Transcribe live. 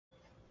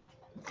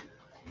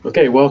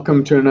Okay,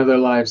 welcome to another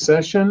live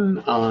session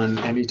on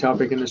any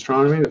topic in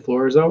astronomy. The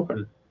floor is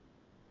open.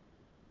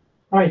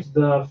 All right,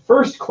 the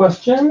first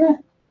question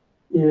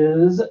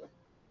is,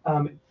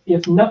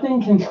 if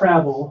nothing can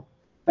travel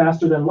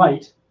faster than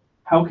light,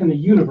 how can the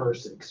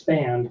universe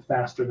expand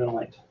faster than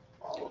light?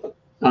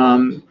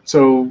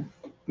 So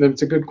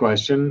that's a good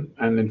question,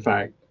 and in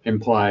fact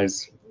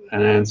implies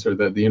an answer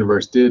that the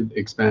universe did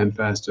expand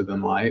faster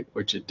than light,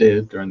 which it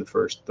did during the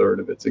first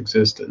third of its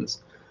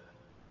existence,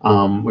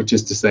 which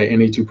is to say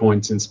any 2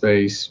 points in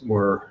space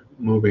were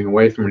moving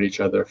away from each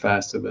other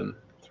faster than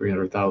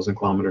 300,000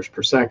 kilometers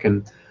per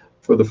second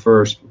for the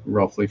first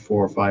roughly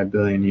 4 or 5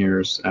 billion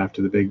years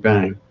after the Big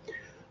Bang.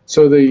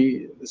 So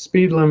the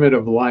speed limit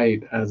of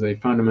light as a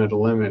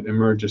fundamental limit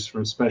emerges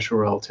from special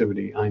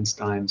relativity,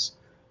 Einstein's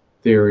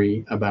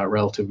theory about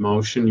relative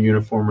motion,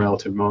 uniform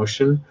relative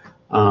motion,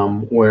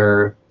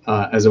 where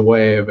as a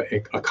way of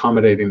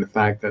accommodating the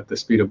fact that the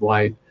speed of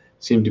light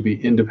seemed to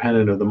be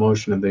independent of the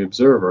motion of the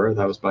observer.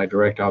 That was by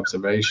direct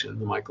observation,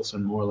 the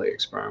Michelson-Morley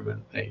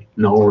experiment, a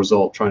null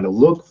result trying to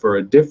look for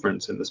a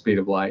difference in the speed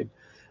of light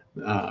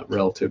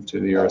relative to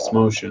the Earth's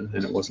motion,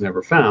 and it was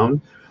never found.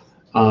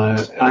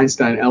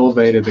 Einstein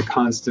elevated the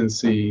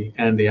constancy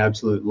and the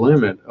absolute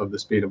limit of the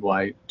speed of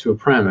light to a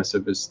premise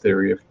of his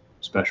theory of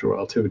special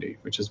relativity,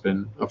 which has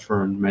been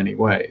affirmed many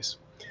ways.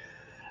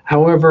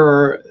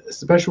 However,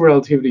 special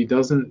relativity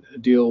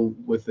doesn't deal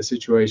with the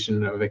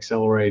situation of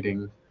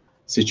accelerating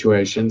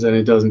situations, and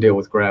it doesn't deal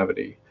with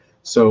gravity.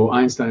 So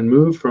Einstein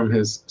moved from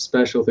his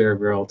special theory of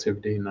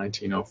relativity in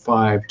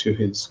 1905 to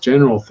his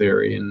general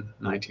theory in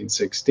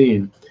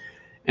 1916.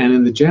 And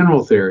in the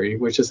general theory,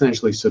 which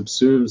essentially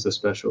subsumes the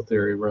special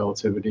theory of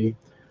relativity,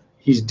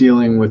 he's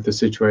dealing with the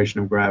situation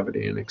of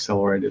gravity and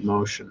accelerated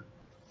motion.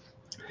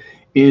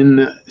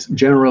 In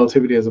general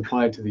relativity as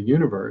applied to the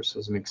universe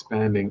as an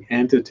expanding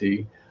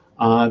entity,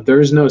 there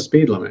is no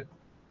speed limit.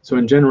 So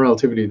in general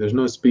relativity, there's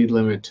no speed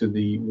limit to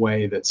the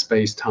way that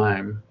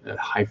space-time, a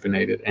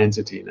hyphenated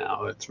entity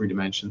now, 3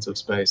 dimensions of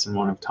space and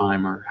 1 of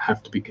time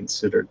have to be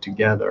considered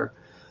together.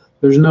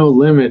 There's no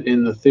limit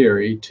in the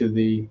theory to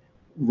the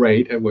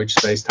rate at which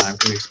space-time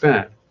can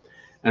expand.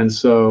 And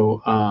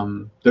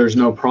so there's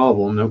no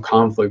problem, no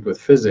conflict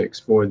with physics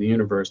for the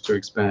universe to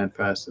expand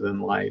faster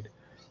than light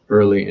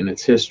early in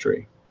its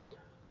history.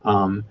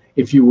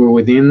 If you were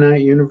within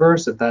that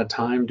universe at that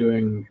time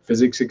doing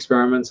physics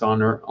experiments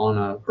on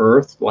a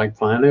Earth-like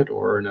planet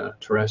or in a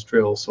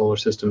terrestrial solar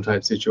system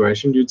type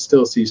situation, you'd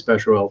still see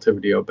special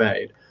relativity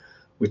obeyed,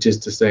 which is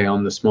to say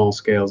on the small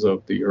scales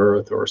of the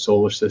Earth or a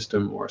solar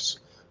system or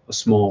a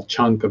small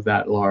chunk of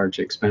that large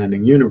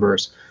expanding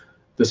universe,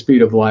 the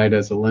speed of light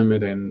as a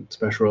limit in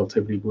special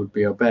relativity would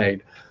be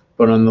obeyed.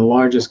 But on the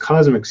largest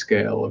cosmic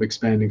scale of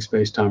expanding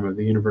space-time of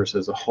the universe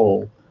as a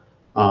whole,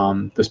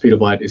 the speed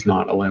of light is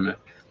not a limit.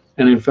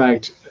 And in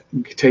fact,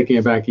 taking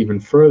it back even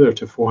further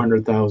to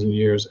 400,000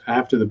 years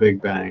after the Big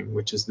Bang,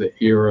 which is the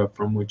era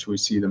from which we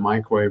see the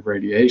microwave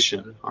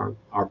radiation,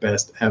 our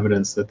best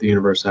evidence that the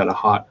universe had a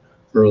hot,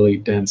 early,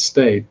 dense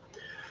state,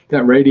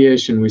 that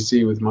radiation we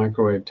see with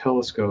microwave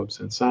telescopes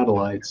and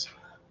satellites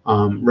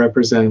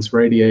represents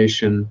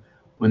radiation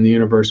when the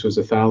universe was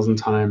 1,000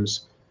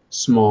 times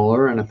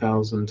smaller and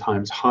 1,000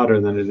 times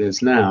hotter than it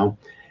is now.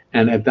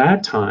 And at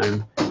that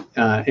time,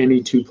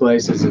 any 2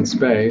 places in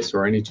space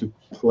or any 2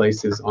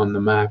 places on the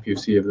map you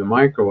see of the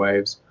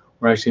microwaves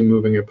were actually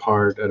moving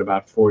apart at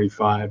about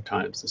 45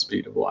 times the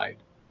speed of light.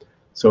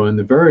 So in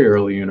the very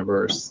early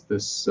universe,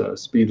 this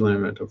speed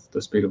limit of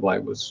the speed of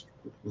light was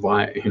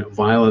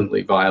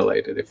violently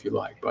violated, if you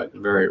like, by the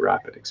very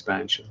rapid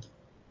expansion.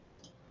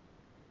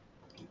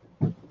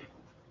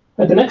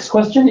 The next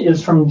question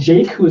is from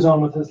Jake, who is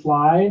on with us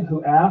live,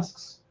 who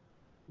asks,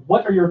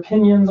 what are your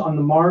opinions on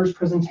the Mars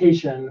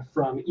presentation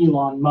from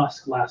Elon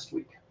Musk last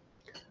week?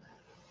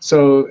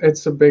 So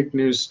it's a big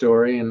news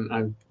story, and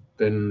I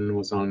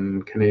was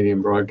on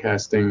Canadian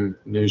Broadcasting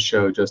news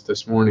show just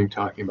this morning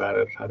talking about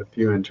it, had a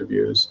few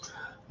interviews.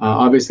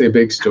 Obviously a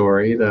big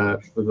story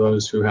that for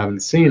those who haven't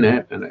seen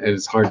it, and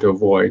it's hard to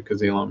avoid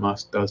because Elon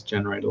Musk does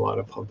generate a lot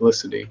of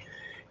publicity.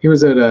 He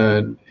was at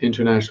an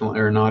international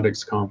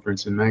aeronautics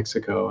conference in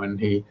Mexico, and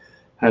he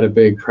had a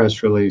big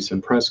press release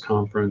and press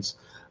conference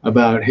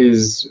about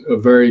his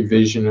very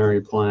visionary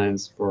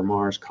plans for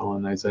Mars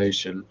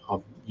colonization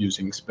of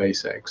using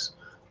SpaceX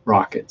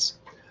rockets.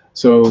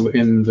 So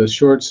in the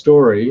short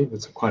story,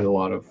 it's quite a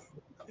lot of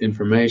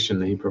information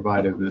that he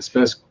provided in this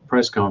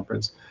press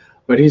conference,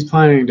 but he's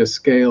planning to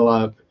scale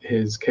up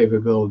his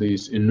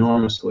capabilities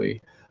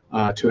enormously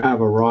to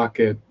have a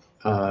rocket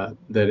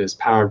that is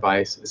powered by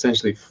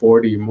essentially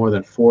more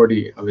than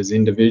 40 of his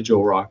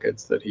individual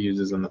rockets that he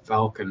uses in the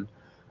Falcon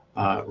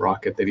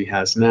rocket that he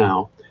has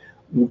now,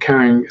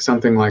 carrying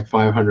something like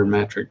 500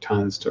 metric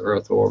tons to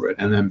Earth orbit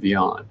and then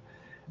beyond.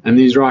 And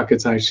these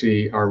rockets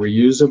actually are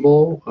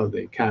reusable.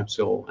 The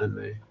capsule and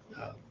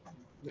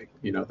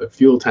the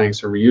fuel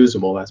tanks are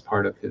reusable. That's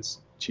part of his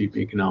cheap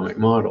economic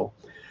model.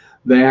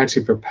 They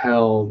actually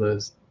propel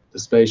the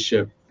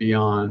spaceship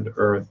beyond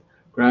Earth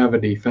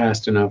gravity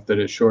fast enough that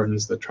it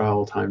shortens the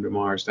travel time to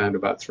Mars down to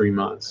about 3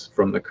 months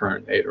from the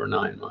current 8 or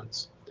 9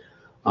 months.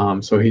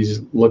 So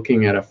he's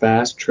looking at a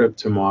fast trip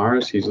to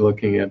Mars. He's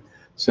looking at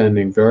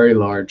sending very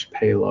large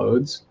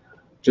payloads,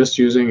 just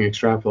using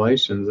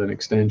extrapolations and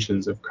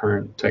extensions of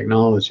current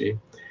technology.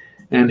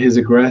 And his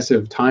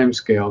aggressive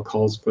timescale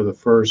calls for the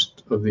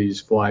first of these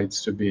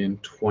flights to be in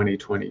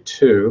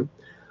 2022.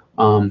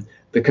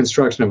 The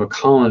construction of a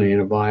colony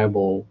and a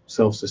viable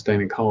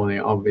self-sustaining colony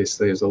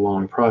obviously is a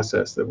long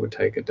process that would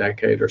take a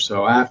decade or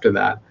so after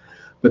that.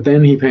 But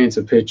then he paints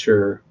a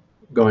picture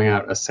going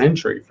out a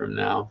century from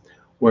now,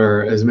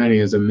 where as many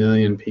as 1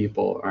 million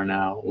people are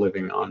now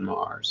living on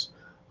Mars.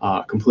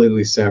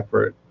 Completely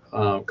separate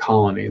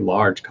colony,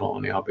 large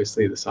colony,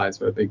 obviously the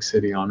size of a big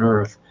city on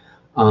Earth,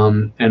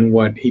 and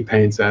what he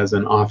paints as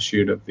an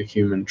offshoot of the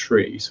human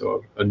tree,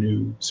 so a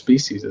new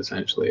species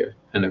essentially,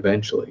 and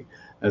eventually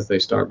as they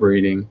start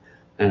breeding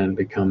and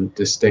become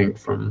distinct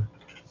from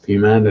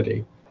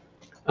humanity.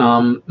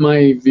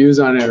 My views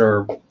on it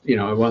are,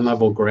 at one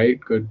level, great,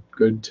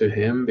 good to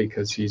him,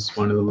 because he's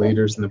one of the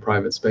leaders in the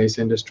private space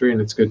industry,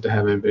 and it's good to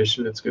have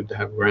ambition. It's good to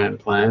have grand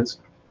plans.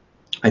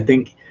 I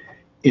think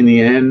in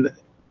the end,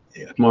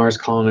 Mars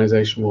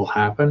colonization will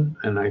happen,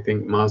 and I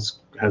think Musk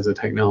has the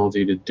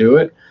technology to do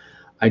it.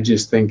 I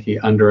just think he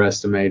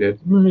underestimated,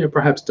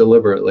 perhaps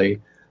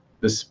deliberately,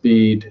 the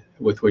speed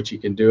with which he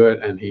can do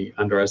it, and he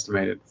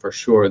underestimated for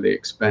sure the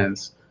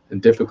expense and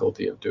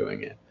difficulty of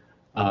doing it.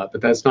 But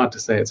that's not to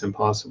say it's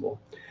impossible.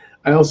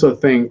 I also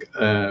think,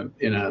 at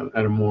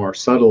a more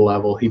subtle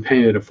level, he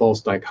painted a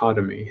false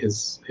dichotomy.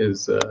 His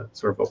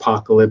sort of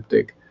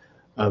apocalyptic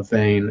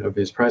vein of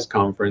his press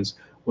conference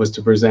was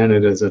to present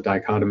it as a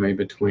dichotomy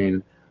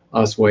between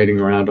us waiting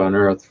around on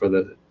Earth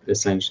for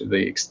essentially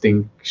the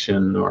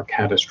extinction or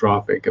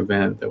catastrophic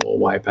event that will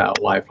wipe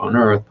out life on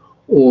Earth,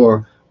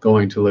 or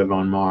going to live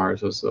on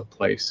Mars as a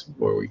place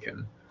where we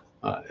can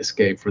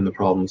escape from the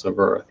problems of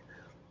Earth.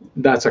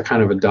 That's a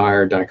kind of a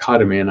dire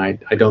dichotomy, and I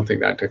don't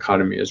think that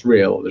dichotomy is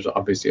real. There's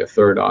obviously a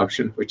third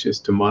option, which is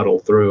to muddle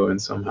through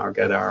and somehow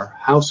get our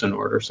house in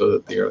order so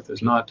that the Earth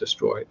is not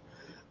destroyed.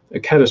 A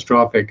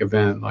catastrophic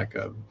event like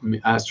an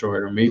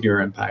asteroid or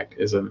meteor impact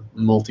is a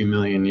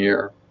multi-million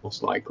year,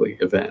 most likely,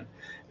 event.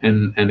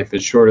 And if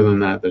it's shorter than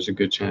that, there's a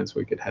good chance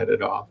we could head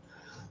it off.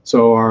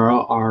 So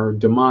our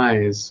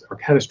demise, our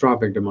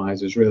catastrophic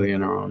demise, is really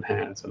in our own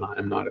hands, and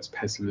I'm not as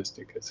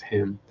pessimistic as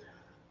him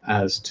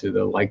as to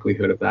the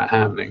likelihood of that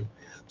happening.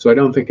 So I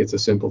don't think it's a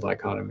simple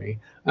dichotomy.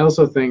 I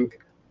also think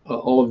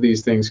all of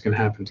these things can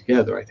happen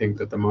together. I think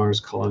that the Mars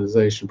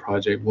colonization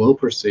project will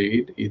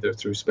proceed either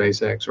through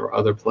SpaceX or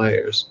other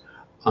players,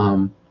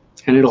 and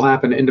it'll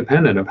happen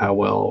independent of how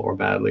well or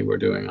badly we're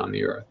doing on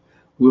the Earth.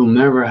 We'll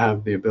never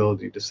have the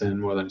ability to send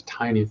more than a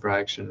tiny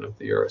fraction of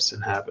the Earth's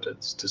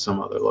inhabitants to some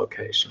other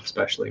location,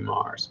 especially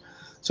Mars.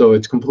 So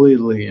it's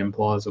completely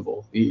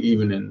implausible,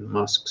 even in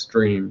Musk's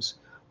dreams,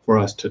 for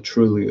us to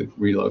truly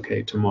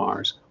relocate to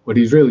Mars. What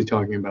he's really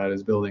talking about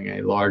is building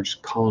a large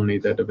colony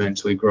that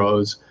eventually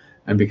grows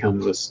and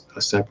becomes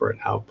a separate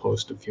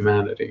outpost of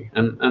humanity.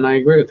 And I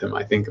agree with him.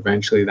 I think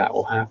eventually that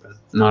will happen.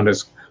 Not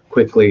as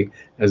quickly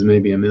as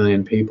maybe 1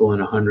 million people in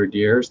 100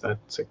 years.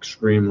 That's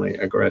extremely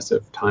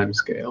aggressive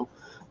timescale.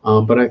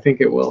 But I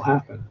think it will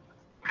happen.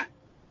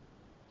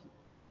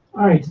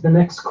 All right, the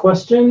next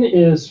question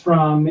is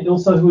from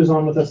Ilsa, who is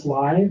on with us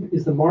live.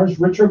 Is the Mars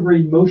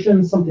retrograde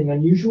motion something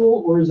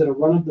unusual, or is it a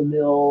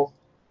run-of-the-mill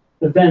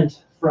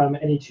event from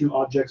any two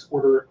objects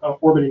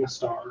orbiting a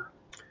star?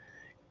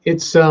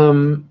 It's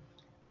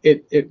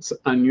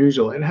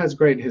unusual. It has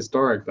great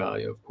historic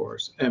value, of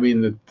course. I mean,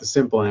 the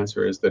simple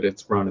answer is that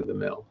it's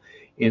run-of-the-mill.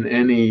 In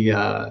any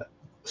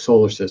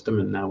solar system,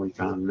 and now we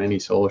found many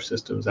solar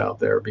systems out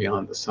there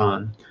beyond the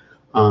sun,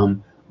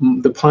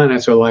 the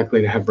planets are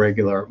likely to have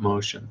regular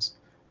motions.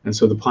 And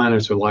so the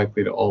planets are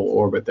likely to all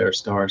orbit their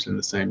stars in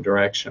the same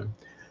direction.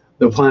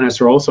 The planets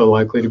are also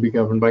likely to be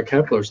governed by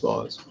Kepler's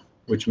laws,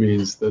 which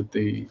means that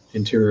the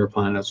interior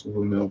planets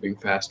will be moving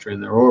faster in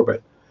their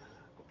orbit.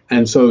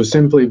 And so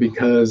simply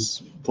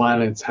because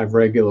planets have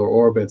regular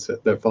orbits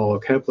that follow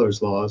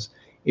Kepler's laws,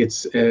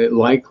 it's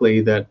likely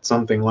that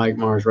something like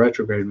Mars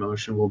retrograde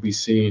motion will be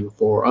seen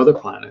for other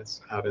planets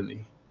out in the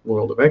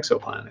world of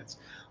exoplanets.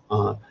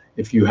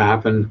 If you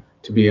happen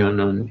to be on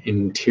an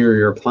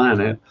interior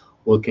planet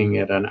looking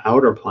at an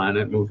outer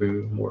planet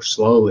moving more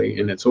slowly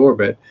in its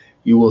orbit,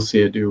 you will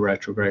see it do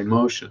retrograde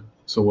motion.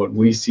 So what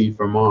we see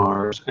for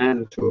Mars,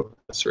 and to a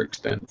lesser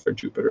extent for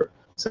Jupiter,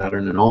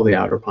 Saturn, and all the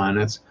outer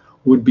planets,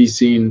 would be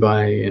seen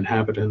by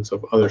inhabitants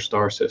of other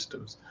star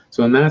systems.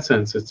 So in that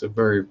sense, it's a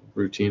very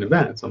routine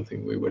event,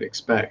 something we would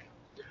expect.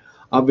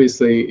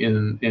 Obviously,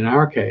 in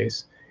our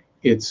case,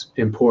 it's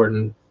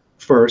important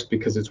first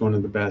because it's one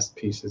of the best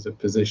pieces of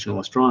positional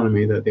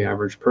astronomy that the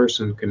average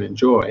person can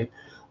enjoy.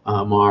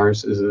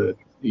 Mars is an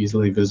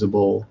easily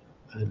visible,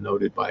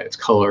 noted by its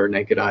color,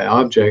 naked eye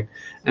object,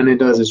 and it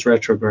does its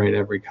retrograde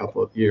every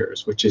couple of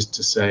years, which is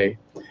to say,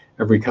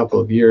 every couple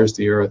of years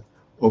the Earth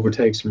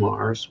overtakes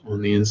Mars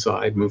on the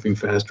inside, moving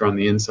faster on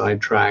the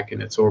inside track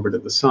in its orbit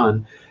of the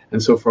sun.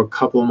 And so for a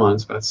couple of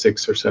months, about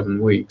 6 or 7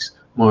 weeks,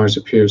 Mars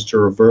appears to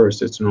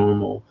reverse its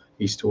normal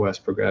east to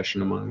west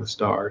progression among the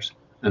stars.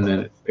 And then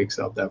it picks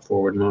up that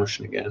forward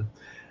motion again.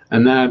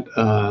 And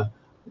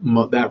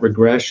that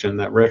regression,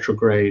 that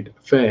retrograde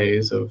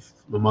phase of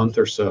a month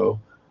or so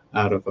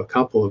out of a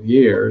couple of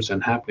years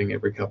and happening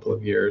every couple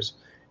of years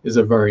is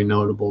a very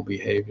notable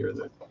behavior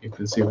that you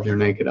can see with your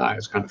naked eye.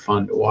 It's kind of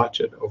fun to watch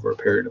it over a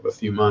period of a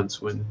few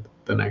months when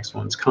the next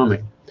one's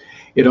coming.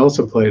 It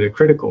also played a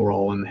critical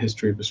role in the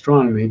history of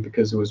astronomy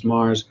because it was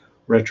Mars'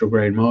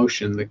 retrograde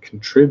motion that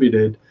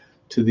contributed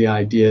to the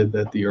idea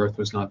that the Earth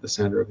was not the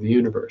center of the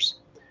universe.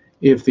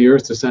 If the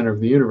Earth's the center of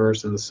the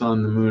universe and the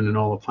sun, the moon, and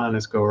all the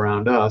planets go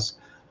around us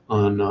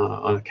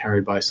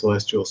carried by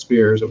celestial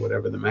spheres or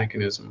whatever the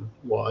mechanism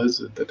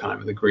was at the time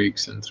of the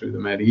Greeks and through the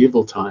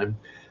medieval time,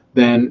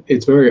 then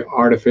it's very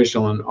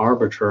artificial and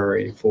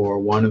arbitrary for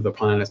one of the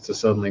planets to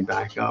suddenly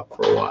back up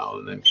for a while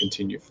and then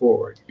continue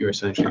forward. You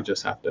essentially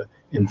just have to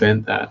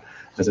invent that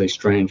as a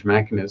strange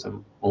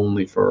mechanism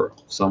only for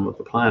some of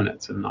the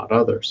planets and not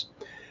others.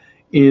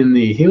 In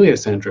the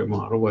heliocentric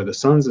model, where the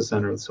sun's the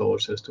center of the solar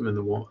system and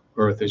the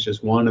Earth is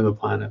just one of the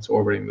planets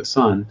orbiting the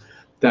sun,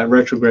 that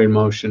retrograde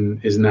motion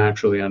is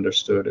naturally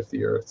understood if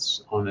the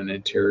Earth's on an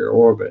interior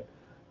orbit.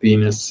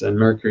 Venus and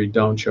Mercury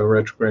don't show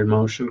retrograde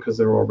motion because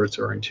their orbits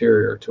are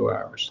interior to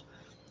ours.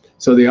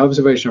 So the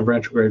observation of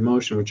retrograde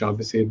motion, which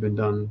obviously had been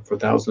done for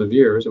thousands of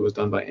years, it was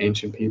done by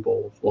ancient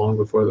people long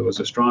before there was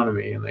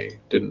astronomy and they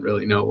didn't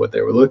really know what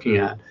they were looking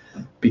at,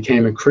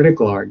 became a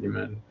critical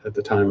argument at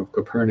the time of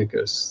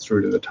Copernicus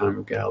through to the time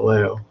of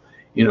Galileo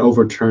in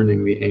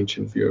overturning the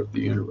ancient view of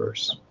the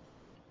universe.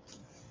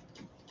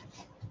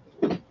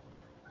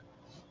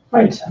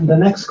 Right, the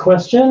next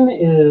question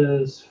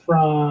is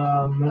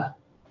from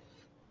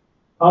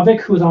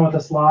Avik, who's on with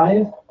us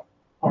live.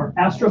 Are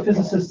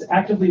astrophysicists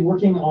actively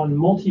working on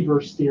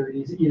multiverse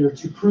theories, either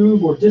to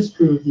prove or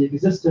disprove the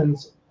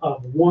existence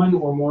of one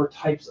or more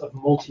types of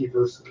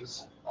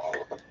multiverses?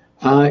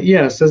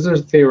 Yes, there's a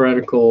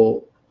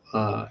theoretical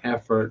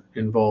effort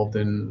involved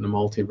in the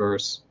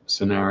multiverse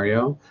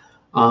scenario.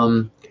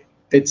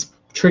 It's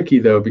tricky,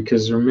 though,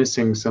 because you're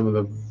missing some of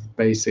the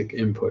basic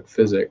input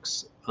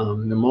physics.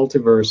 The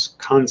multiverse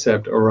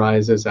concept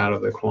arises out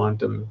of the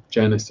quantum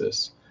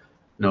genesis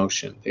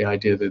notion, the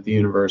idea that the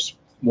universe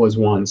was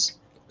once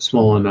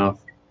small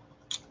enough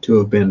to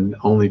have been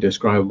only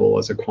describable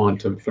as a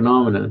quantum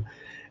phenomenon,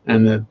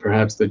 and that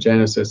perhaps the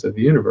genesis of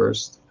the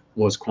universe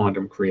was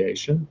quantum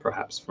creation,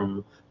 perhaps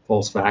from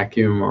false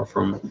vacuum or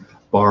from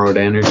borrowed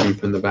energy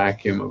from the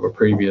vacuum of a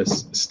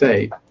previous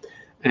state.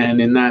 And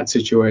in that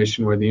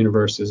situation where the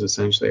universe is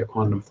essentially a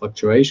quantum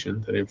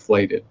fluctuation that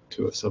inflated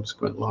to a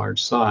subsequent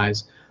large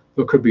size,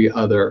 there could be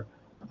other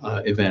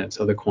events,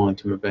 other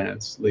quantum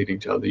events leading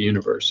to other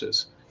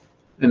universes.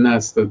 And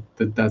that's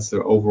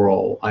the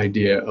overall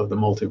idea of the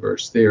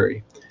multiverse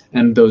theory.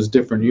 And those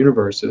different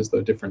universes,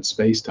 the different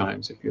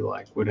space-times, if you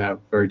like, would have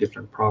very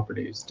different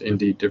properties,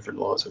 indeed different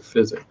laws of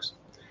physics.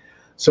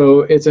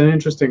 So it's an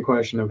interesting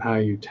question of how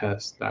you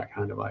test that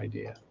kind of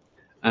idea.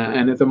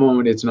 And at the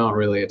moment, it's not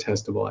really a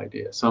testable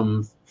idea.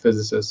 Some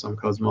physicists, some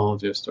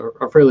cosmologists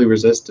are fairly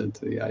resistant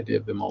to the idea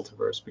of the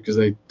multiverse because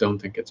they don't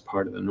think it's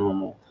part of the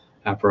normal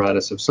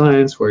apparatus of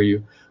science where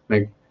you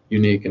make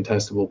unique and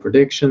testable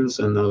predictions,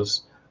 and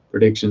those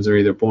predictions are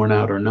either borne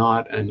out or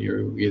not, and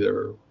you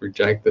either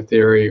reject the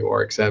theory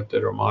or accept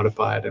it or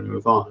modify it and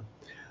move on.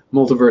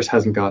 Multiverse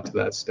hasn't got to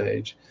that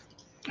stage.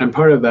 And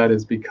part of that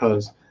is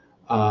because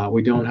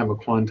we don't have a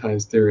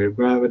quantized theory of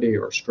gravity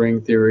or string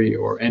theory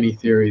or any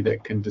theory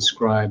that can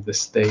describe the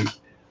state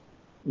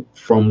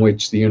from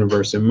which the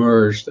universe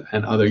emerged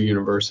and other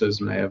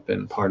universes may have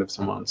been part of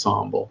some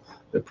ensemble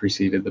that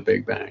preceded the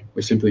Big Bang.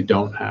 We simply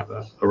don't have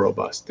a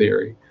robust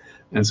theory.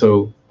 And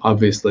so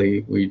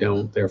obviously we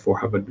don't therefore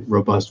have a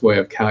robust way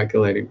of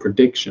calculating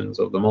predictions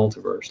of the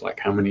multiverse,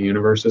 like how many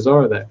universes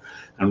are there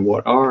and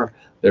what are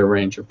their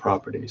range of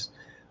properties.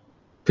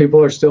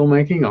 People are still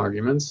making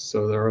arguments,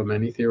 so there are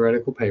many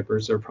theoretical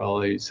papers. There are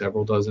probably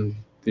several dozen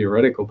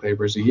theoretical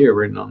papers a year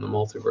written on the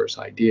multiverse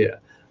idea,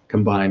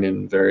 combined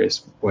in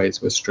various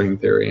ways with string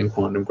theory and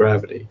quantum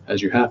gravity,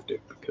 as you have to,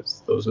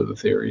 because those are the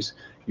theories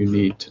you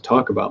need to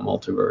talk about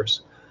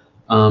multiverse.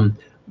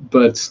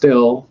 But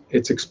still,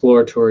 it's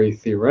exploratory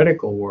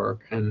theoretical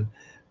work, and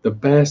the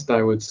best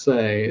I would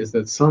say is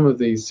that some of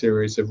these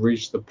theories have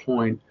reached the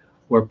point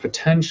where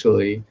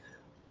potentially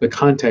the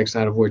context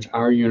out of which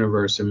our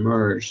universe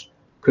emerged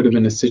could have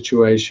been a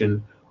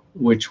situation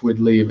which would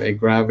leave a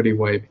gravity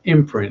wave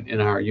imprint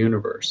in our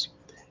universe.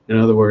 In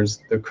other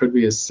words, there could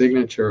be a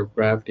signature of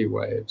gravity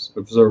waves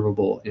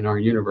observable in our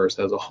universe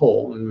as a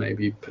whole, and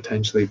maybe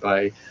potentially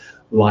by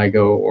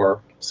LIGO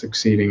or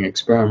succeeding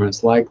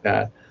experiments like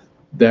that,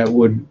 that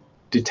would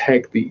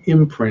detect the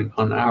imprint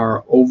on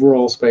our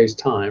overall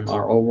space-time,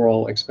 our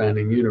overall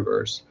expanding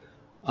universe,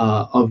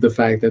 of the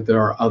fact that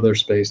there are other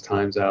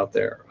space-times out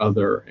there,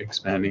 other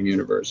expanding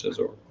universes,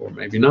 or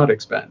maybe not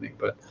expanding,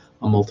 but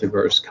a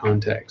multiverse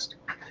context.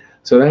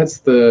 So that's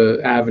the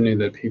avenue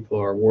that people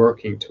are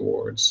working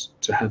towards,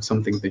 to have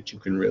something that you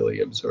can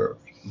really observe.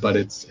 But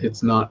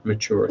it's not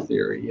mature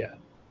theory yet.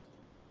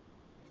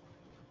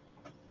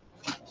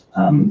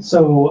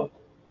 So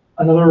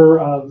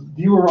another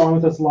viewer on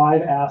with us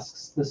live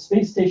asks, the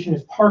space station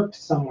is parked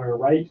somewhere,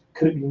 right?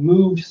 Could it be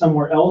moved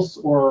somewhere else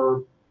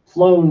or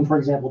flown, for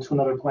example, to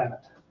another planet?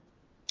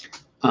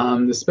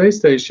 The space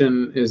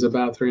station is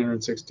about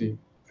 360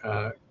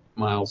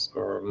 miles,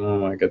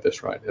 or I get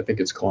this right, I think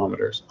it's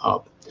kilometers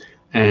up,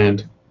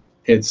 and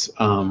it's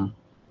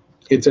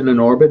in an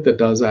orbit that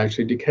does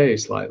actually decay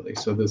slightly.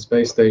 So the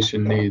space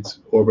station needs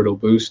orbital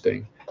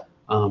boosting.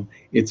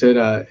 It's at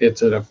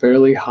a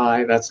fairly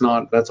high. That's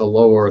a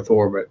low Earth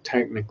orbit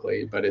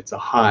technically, but it's a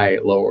high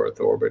low Earth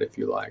orbit, if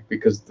you like,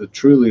 because the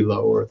truly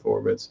low Earth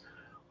orbits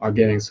are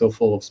getting so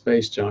full of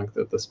space junk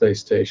that the space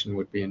station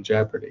would be in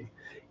jeopardy.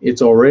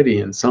 It's already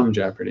in some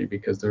jeopardy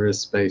because there is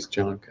space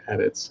junk at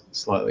its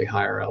slightly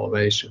higher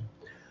elevation.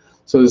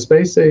 So the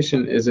space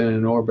station is in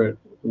an orbit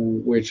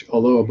which,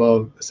 although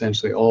above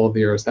essentially all of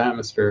the Earth's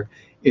atmosphere,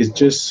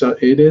 it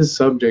is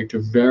subject to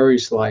very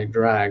slight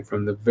drag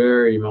from the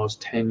very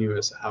most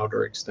tenuous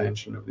outer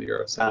extension of the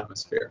Earth's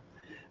atmosphere.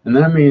 And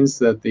that means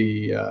that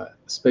the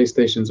space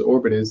station's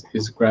orbit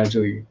is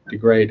gradually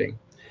degrading.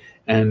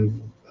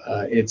 And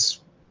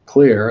it's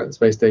clear the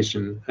space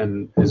station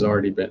has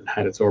already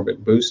had its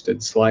orbit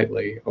boosted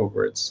slightly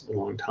over its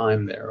long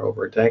time there,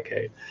 over a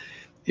decade.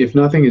 If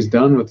nothing is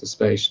done with the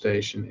space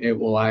station, it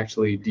will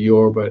actually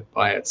deorbit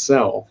by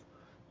itself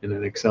in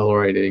an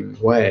accelerating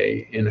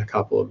way in a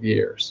couple of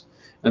years.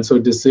 And so a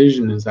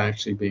decision is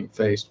actually being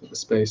faced with the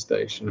space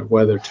station of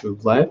whether to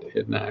let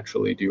it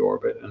naturally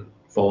deorbit and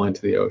fall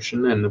into the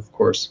ocean, and of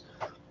course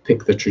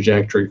pick the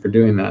trajectory for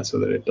doing that so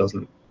that it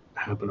doesn't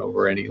happen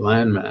over any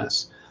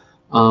landmass,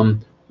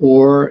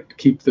 or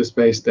keep the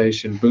space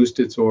station,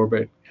 boost its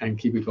orbit, and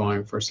keep it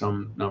going for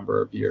some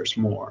number of years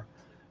more.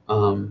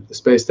 The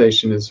space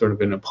station is sort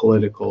of in a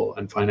political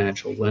and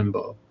financial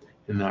limbo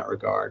in that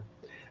regard.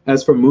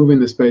 As for moving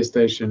the space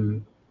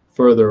station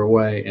further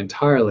away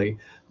entirely,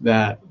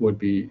 that would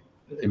be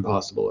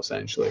impossible,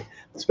 essentially.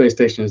 The space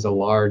station is a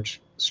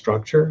large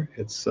structure.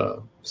 It's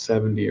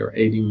 70 or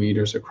 80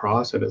 meters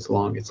across at its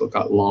long. It's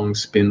got long,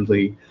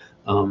 spindly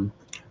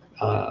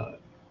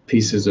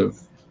pieces of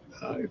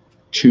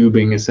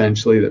tubing,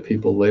 essentially, that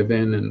people live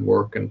in and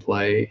work and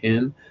play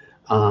in.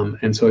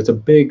 And so it's a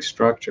big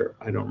structure.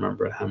 I don't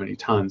remember how many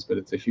tons, but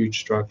it's a huge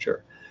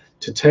structure.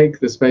 To take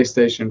the space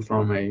station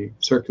from a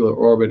circular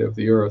orbit of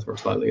the Earth, or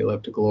slightly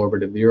elliptical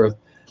orbit of the Earth,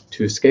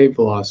 to escape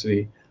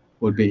velocity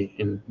would be,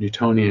 in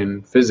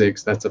Newtonian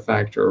physics, that's a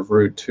factor of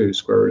root 2,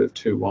 square root of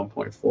 2,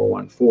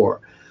 1.414.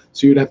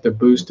 So you'd have to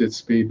boost its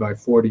speed by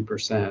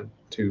 40%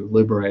 to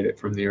liberate it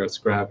from the Earth's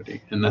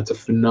gravity. And that's a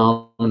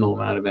phenomenal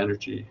amount of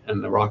energy,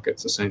 and the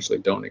rockets essentially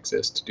don't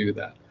exist to do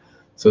that.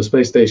 So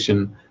space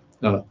station,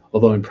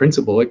 although in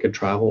principle it could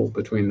travel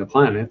between the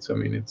planets, I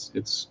mean,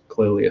 it's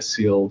clearly a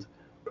sealed,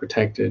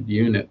 protected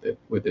unit that,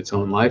 with its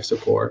own life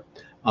support,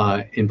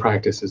 in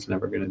practice it's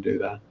never going to do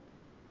that.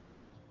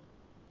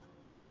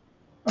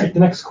 All right, the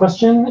next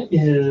question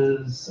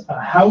is,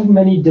 how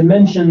many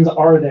dimensions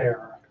are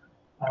there?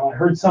 I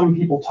heard some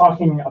people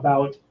talking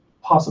about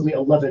possibly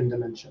 11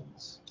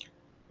 dimensions.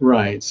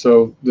 Right,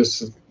 so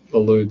this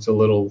alludes a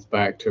little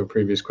back to a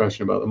previous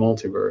question about the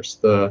multiverse.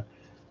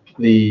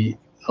 The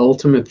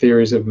ultimate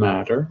theories of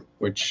matter,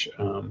 which,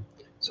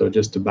 so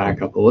just to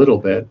back up a little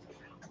bit,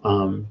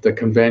 the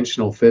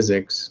conventional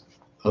physics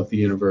of the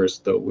universe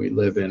that we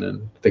live in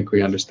and think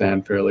we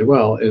understand fairly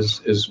well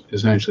is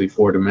essentially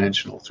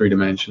four-dimensional, 3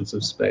 dimensions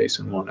of space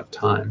and 1 of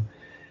time.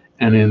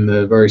 And in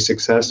the very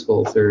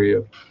successful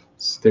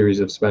theories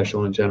of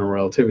special and general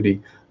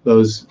relativity,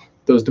 those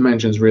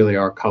dimensions really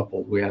are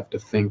coupled. We have to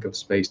think of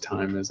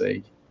space-time as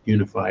a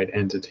unified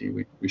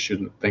entity. We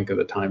shouldn't think of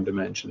the time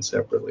dimension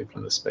separately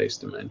from the space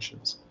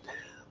dimensions.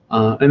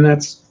 And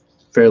that's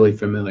fairly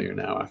familiar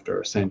now after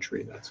a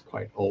century. That's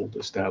quite old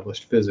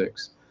established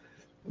physics.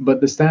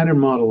 But the standard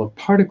model of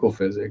particle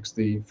physics,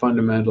 the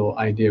fundamental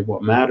idea of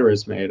what matter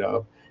is made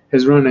of,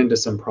 has run into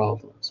some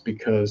problems,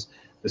 because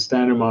the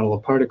standard model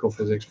of particle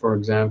physics, for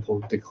example,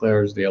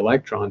 declares the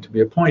electron to be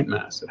a point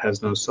mass. It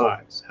has no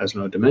size, has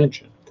no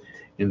dimension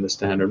in the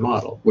standard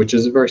model, which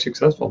is a very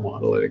successful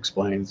model. It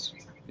explains,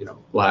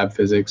 lab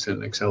physics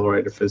and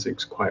accelerator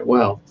physics quite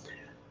well.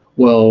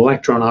 Well,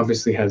 electron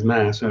obviously has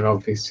mass and it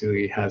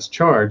obviously has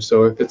charge.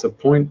 So if it's a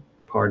point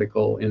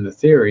particle in the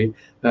theory,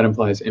 that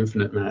implies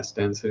infinite mass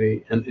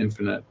density and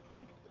infinite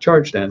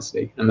charge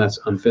density, and that's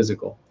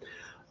unphysical.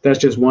 That's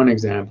just one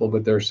example,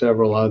 but there are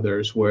several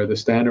others where the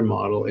standard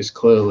model is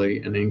clearly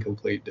an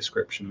incomplete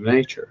description of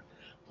nature,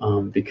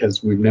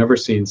 because we've never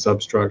seen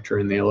substructure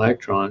in the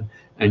electron,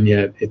 and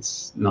yet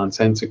it's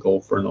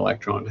nonsensical for an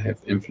electron to have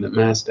infinite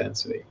mass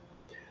density.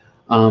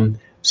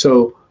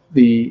 So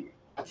the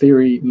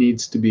theory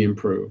needs to be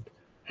improved,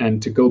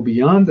 and to go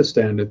beyond the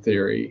standard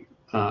theory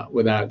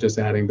without just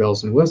adding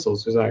bells and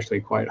whistles is actually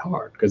quite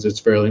hard, because it's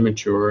fairly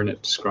mature and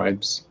it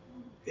describes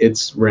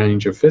its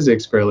range of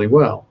physics fairly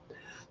well.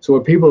 So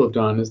what people have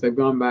done is they've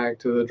gone back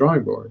to the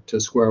drawing board, to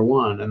square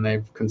one, and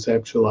they've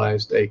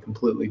conceptualized a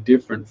completely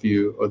different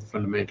view of the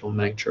fundamental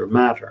nature of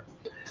matter.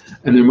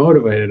 And they're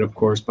motivated, of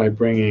course, by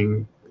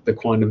bringing the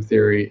quantum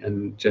theory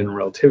and general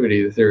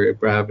relativity, the theory of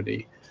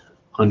gravity,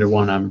 under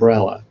one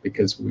umbrella,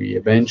 because we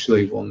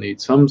eventually will need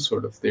some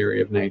sort of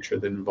theory of nature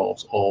that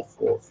involves all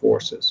four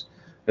forces.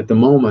 At the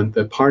moment,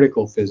 the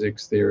particle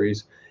physics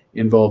theories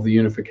involve the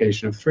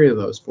unification of three of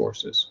those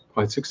forces,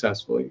 quite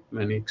successfully,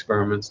 many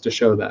experiments to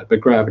show that,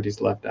 but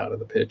gravity's left out of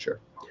the picture.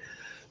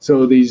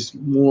 So these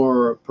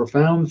more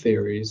profound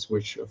theories,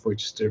 of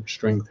which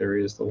string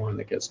theory is the one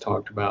that gets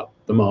talked about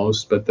the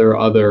most, but there are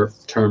other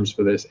terms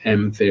for this,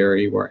 M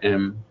theory, where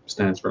M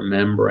stands for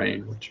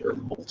membrane, which are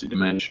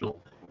multidimensional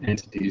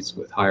entities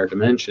with higher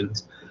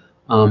dimensions.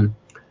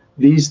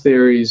 These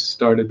theories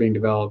started being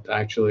developed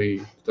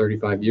actually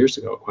 35 years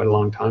ago, quite a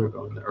long time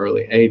ago, in the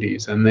early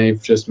 80s, and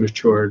they've just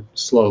matured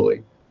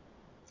slowly.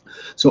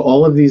 So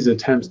all of these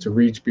attempts to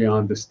reach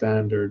beyond the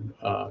standard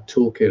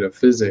toolkit of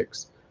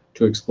physics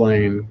to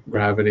explain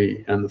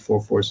gravity and the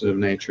four forces of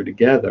nature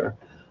together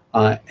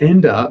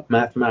end up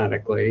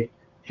mathematically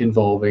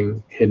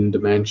involving hidden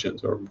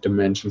dimensions, or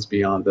dimensions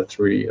beyond the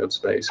three of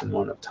space and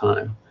one of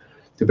time.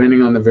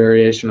 Depending on the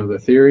variation of the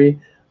theory,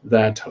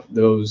 that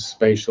those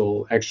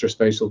extra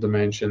spatial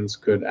dimensions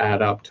could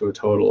add up to a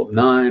total of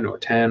 9 or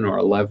 10 or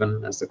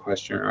 11, as the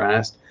questioner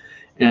asked.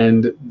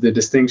 And the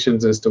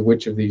distinctions as to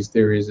which of these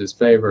theories is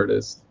favored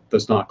is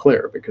thus not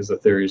clear, because the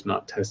theory is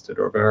not tested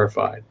or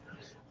verified.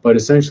 But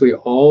essentially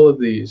all of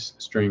these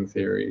string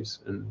theories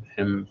and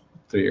M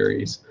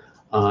theories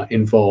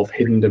involve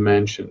hidden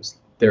dimensions.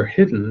 They're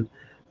hidden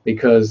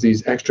because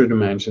these extra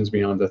dimensions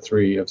beyond the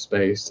three of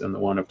space and the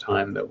one of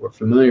time that we're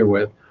familiar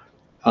with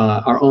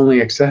are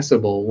only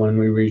accessible when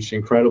we reach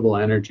incredible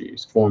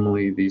energies.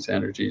 Formally, these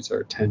energies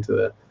are 10 to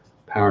the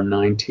power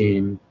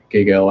 19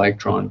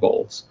 giga-electron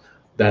volts.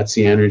 That's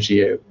the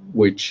energy at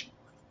which,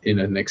 in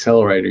an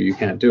accelerator, you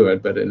can't do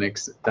it, but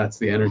that's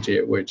the energy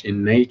at which,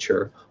 in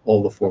nature,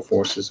 all the four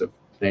forces of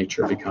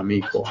nature become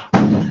equal.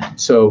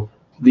 So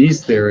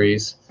these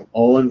theories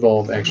all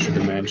involve extra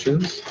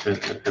dimensions,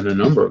 and a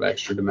number of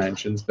extra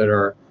dimensions that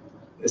are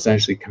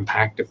essentially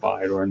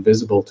compactified or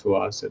invisible to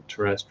us at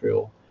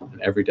terrestrial and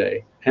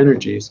everyday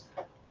energies,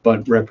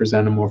 but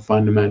represent a more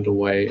fundamental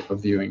way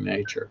of viewing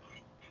nature.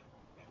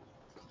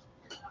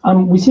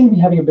 We seem to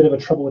be having a bit of a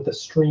trouble with the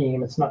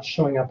stream. It's not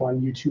showing up on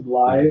YouTube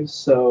Live,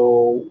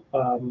 so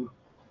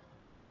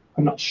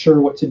I'm not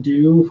sure what to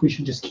do, if we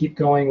should just keep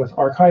going with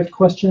archived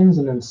questions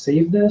and then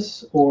save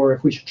this, or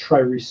if we should try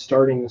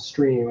restarting the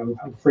stream.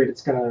 I'm afraid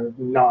it's going to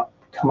not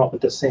come up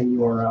with the same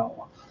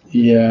URL.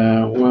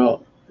 Yeah,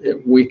 well,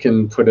 we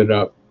can put it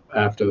up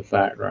after the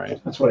fact,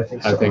 right? That's what I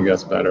think. I think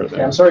that's better.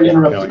 Yeah, I'm sorry to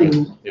interrupt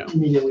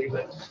immediately,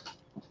 but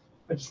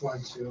I just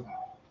wanted to.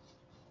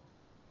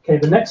 Okay,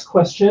 the next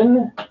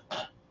question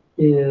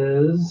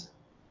is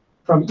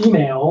from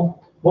email.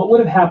 What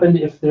would have happened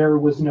if there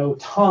was no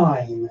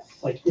time,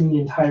 like in the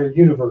entire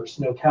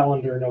universe, no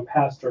calendar, no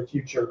past or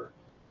future?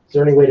 Is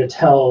there any way to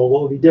tell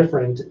what would be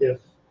different if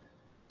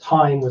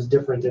time was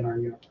different in our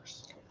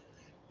universe?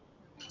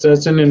 So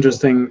it's an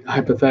interesting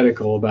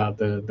hypothetical about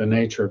the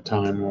nature of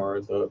time,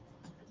 or the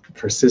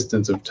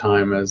persistence of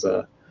time as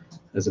a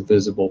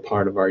visible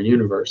part of our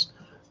universe.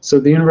 So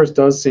the universe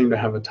does seem to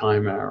have a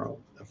time arrow,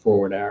 a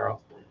forward arrow,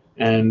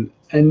 and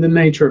the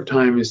nature of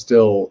time is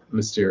still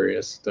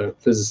mysterious. The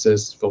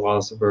physicists,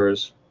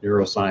 philosophers,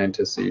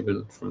 neuroscientists,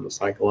 even from the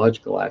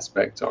psychological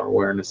aspects, our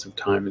awareness of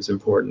time is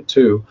important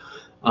too,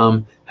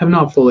 have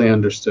not fully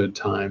understood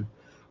time.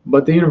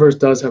 But the universe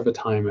does have a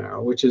time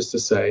arrow, which is to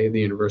say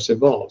the universe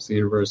evolves. The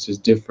universe is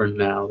different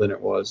now than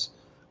it was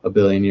 1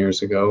 billion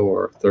years ago,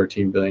 or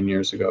 13 billion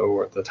years ago,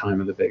 or at the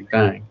time of the Big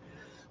Bang.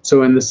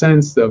 So in the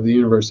sense of the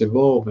universe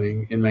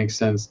evolving, it makes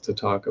sense to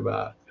talk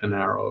about an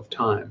arrow of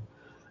time.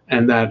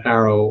 And that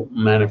arrow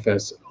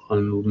manifests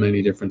on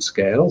many different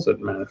scales. It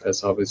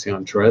manifests obviously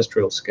on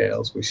terrestrial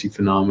scales. We see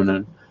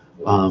phenomenon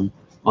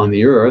on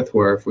the Earth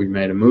where if we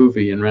made a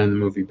movie and ran the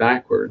movie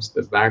backwards,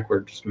 the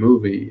backwards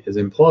movie is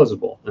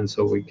implausible. And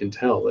so we can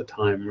tell that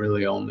time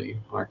really only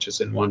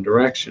marches in one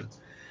direction.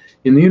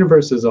 In the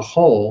universe as a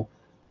whole,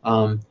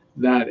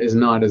 that is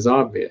not as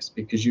obvious,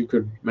 because you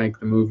could make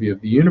the movie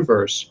of the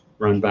universe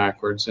run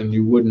backwards and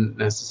you wouldn't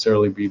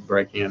necessarily be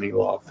breaking any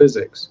law of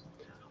physics.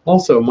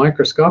 Also,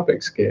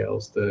 microscopic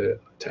scales, the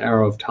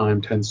arrow of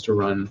time tends to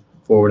run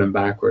forward and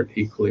backward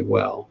equally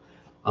well.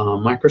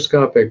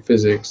 Microscopic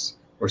physics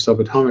or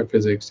subatomic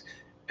physics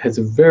has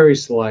a very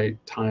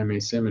slight time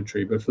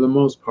asymmetry, but for the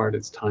most part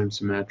it's time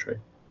symmetric.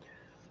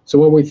 So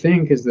what we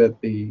think is that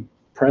the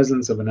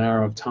presence of an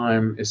arrow of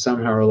time is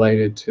somehow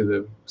related to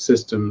the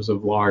systems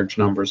of large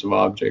numbers of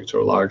objects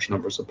or large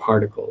numbers of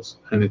particles,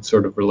 and it's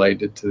sort of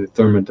related to the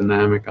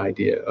thermodynamic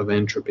idea of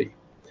entropy.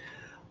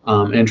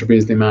 Entropy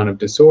is the amount of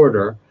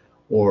disorder,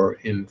 or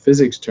in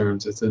physics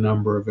terms, it's the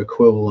number of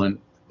equivalent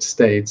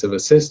states of a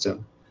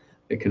system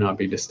that cannot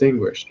be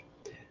distinguished.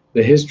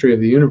 the history of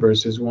the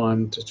universe is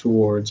one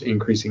towards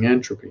increasing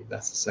entropy.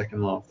 That's the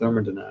second law of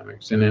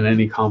thermodynamics. And in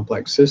any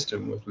complex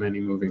system with many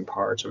moving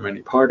parts or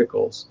many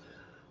particles,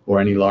 or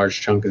any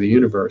large chunk of the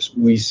universe,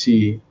 we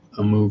see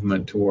a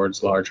movement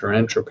towards larger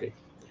entropy.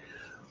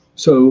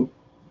 So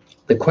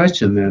the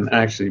question then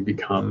actually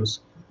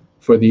becomes,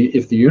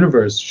 if the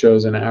universe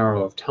shows an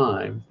arrow of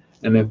time,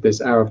 and if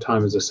this arrow of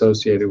time is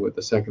associated with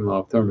the second law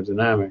of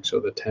thermodynamics, or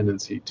the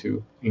tendency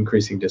to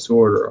increasing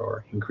disorder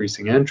or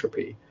increasing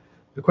entropy,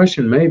 the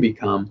question may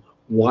become,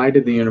 why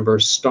did the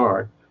universe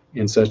start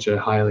in such a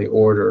highly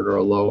ordered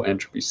or low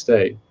entropy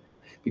state?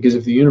 Because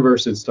if the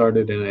universe had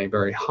started in a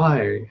very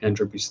high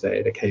entropy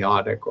state, a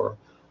chaotic or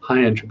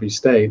high entropy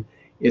state,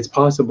 it's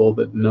possible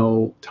that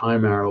no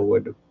time arrow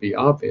would be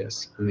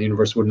obvious, and the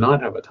universe would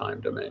not have a time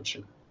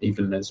dimension,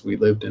 even as we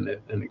lived in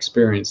it and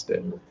experienced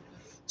it.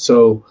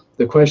 So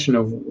the question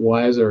of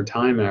why is there a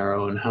time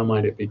arrow and how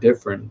might it be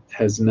different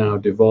has now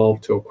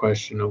devolved to a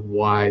question of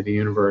why the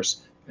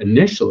universe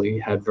initially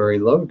had very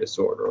low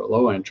disorder or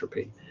low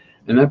entropy.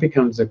 And that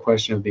becomes a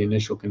question of the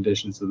initial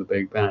conditions of the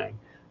Big Bang.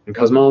 And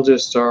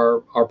cosmologists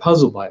are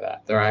puzzled by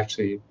that. They're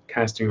actually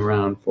casting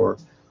around for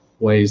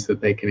ways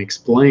that they can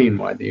explain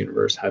why the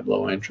universe had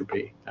low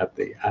entropy at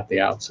the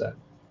outset.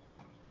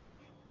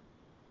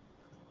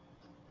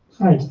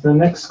 All right, the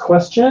next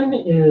question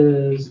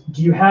is,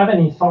 do you have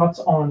any thoughts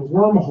on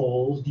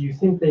wormholes? Do you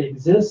think they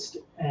exist?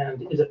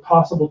 And is it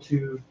possible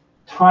to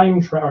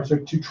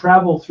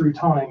travel through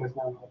time with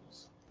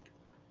wormholes?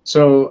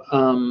 So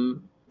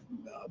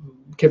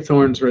Kip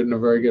Thorne's written a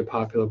very good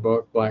popular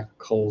book, Black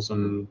Holes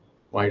and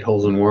White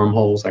Holes and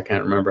Wormholes. I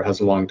can't remember, it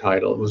has a long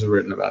title. It was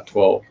written about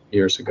 12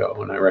 years ago,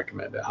 and I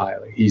recommend it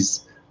highly.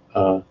 He's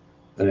a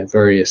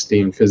very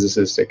esteemed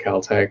physicist at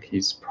Caltech.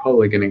 He's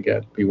probably going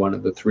to be one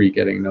of the 3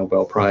 getting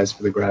Nobel Prize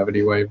for the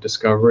gravity wave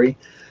discovery,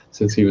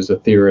 since he was a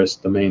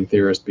theorist, the main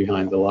theorist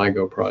behind the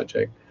LIGO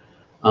project.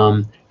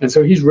 And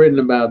so he's written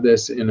about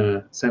this in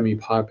a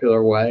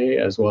semi-popular way,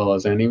 as well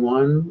as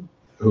anyone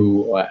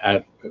who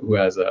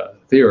as a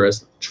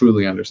theorist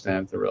truly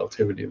understands the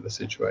relativity of the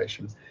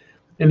situation.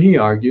 And he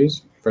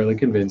argues fairly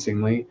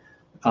convincingly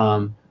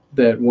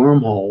that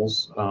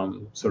wormholes,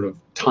 sort of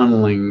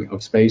tunneling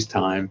of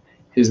space-time,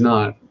 is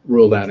not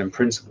ruled out in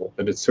principle,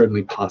 but it's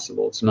certainly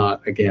possible. It's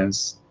not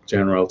against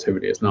general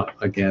relativity. It's not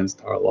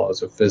against our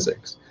laws of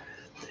physics.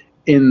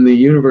 In the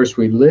universe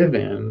we live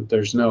in,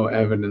 there's no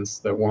evidence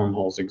that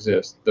wormholes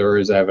exist. There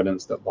is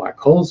evidence that black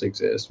holes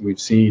exist. We've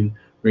seen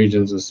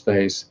regions of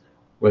space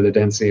where the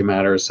density of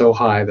matter is so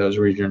high, those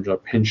regions are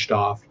pinched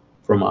off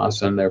from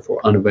us and therefore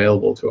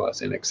unavailable to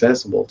us,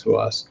 inaccessible to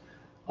us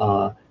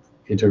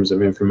in terms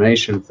of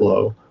information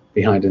flow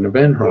behind an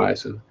event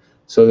horizon.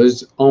 So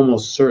there's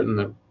almost certain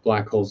that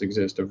black holes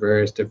exist of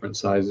various different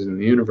sizes in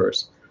the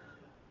universe.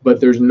 But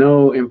there's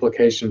no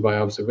implication by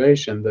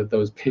observation that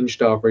those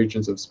pinched off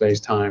regions of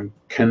space-time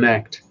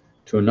connect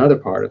to another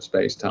part of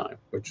space-time,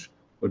 which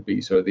would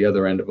be sort of the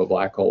other end of a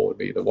black hole, would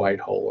be the white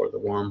hole, or the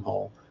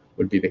wormhole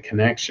would be the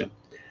connection.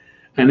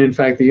 And in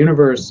fact, the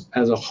universe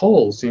as a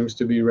whole seems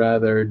to be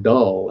rather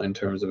dull in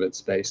terms of its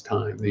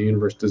space-time. The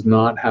universe does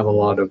not have a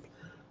lot of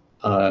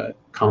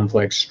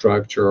complex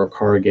structure or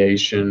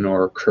corrugation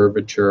or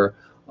curvature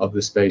of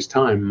the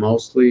space-time.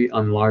 Mostly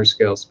on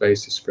large-scale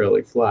space is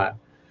fairly flat.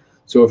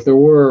 So if there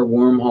were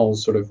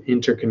wormholes sort of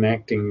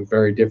interconnecting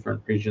very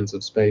different regions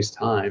of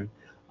space-time,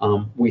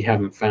 we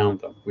haven't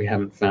found them. We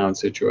haven't found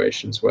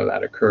situations where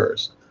that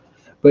occurs.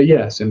 But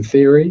yes, in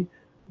theory,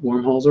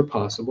 wormholes are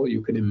possible.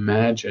 You could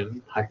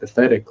imagine,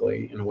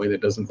 hypothetically, in a way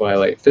that doesn't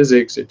violate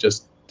physics, it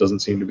just doesn't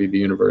seem to be the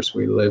universe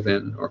we live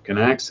in or can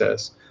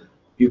access.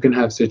 You can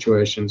have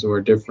situations where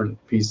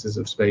different pieces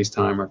of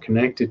space-time are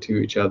connected to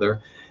each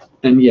other.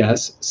 And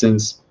yes,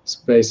 since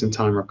space and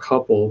time are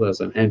coupled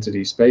as an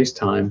entity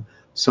space-time,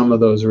 some of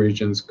those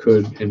regions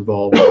could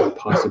involve the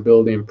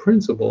possibility in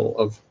principle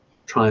of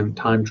time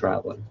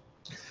traveling.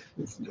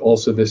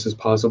 Also, this is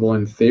possible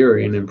in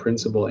theory and in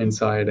principle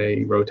inside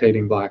a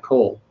rotating black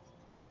hole.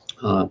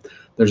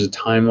 There's a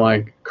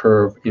time-like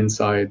curve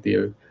inside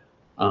the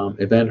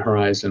event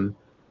horizon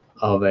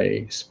of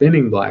a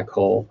spinning black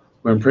hole,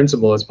 where in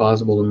principle it's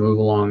possible to move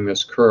along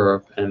this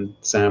curve and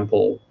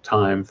sample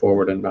time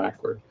forward and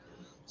backward.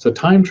 So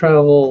time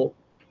travel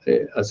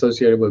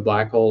associated with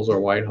black holes or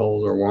white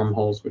holes or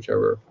wormholes,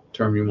 whichever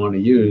term you want to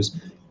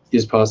use,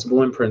 is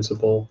possible in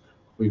principle.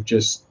 We've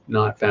just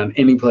not found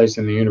any place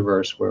in the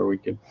universe where we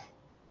could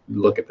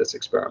look at this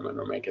experiment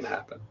or make it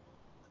happen.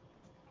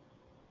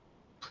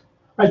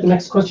 All right, the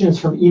next question is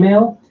from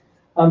email.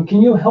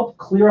 Can you help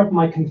clear up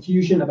my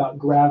confusion about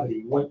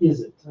gravity? What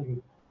is it?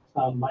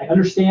 My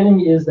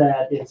understanding is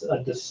that it's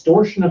a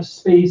distortion of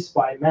space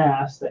by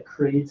mass that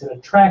creates an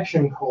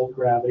attraction called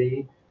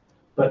gravity,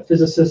 but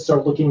physicists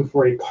are looking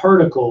for a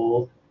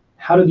particle.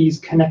 How do these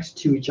connect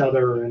to each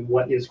other, and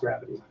what is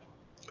gravity?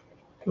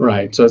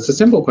 Right, so it's a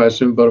simple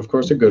question, but of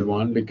course a good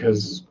one,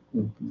 because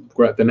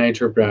the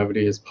nature of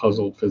gravity has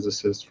puzzled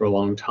physicists for a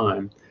long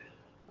time.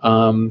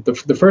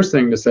 The first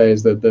thing to say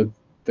is that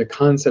the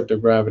concept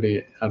of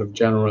gravity out of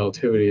general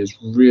relativity is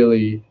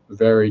really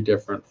very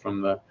different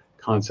from the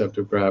concept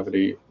of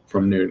gravity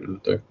from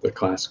Newton, the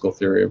classical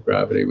theory of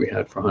gravity we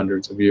had for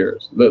hundreds of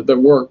years, that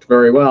worked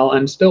very well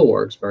and still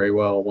works very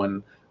well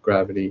when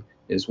gravity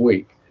is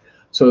weak.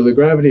 So the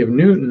gravity of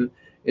Newton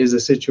is a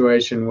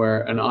situation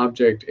where an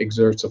object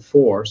exerts a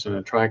force, an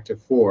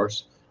attractive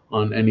force,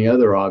 on any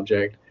other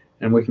object,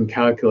 and we can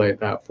calculate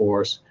that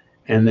force,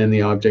 and then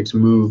the objects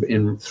move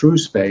through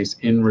space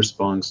in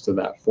response to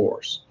that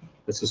force.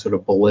 It's a sort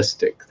of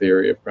ballistic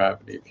theory of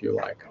gravity, if you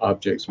like.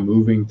 Objects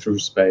moving through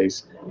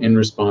space in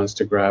response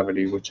to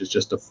gravity, which is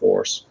just a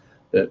force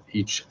that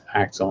each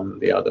acts on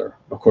the other,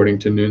 according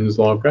to Newton's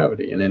law of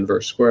gravity, an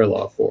inverse square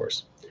law of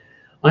force.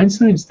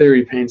 Einstein's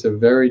theory paints a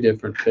very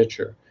different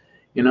picture.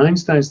 In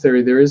Einstein's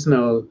theory, there is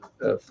no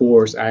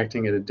force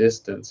acting at a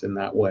distance in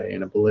that way,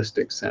 in a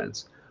ballistic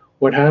sense.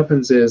 What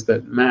happens is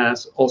that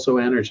mass, also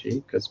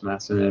energy, because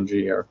mass and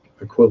energy are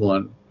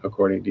equivalent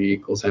according to E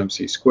equals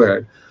mc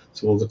squared,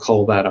 so we'll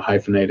call that a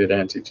hyphenated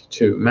entity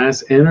too.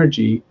 Mass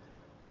energy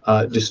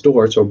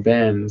distorts or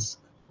bends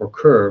or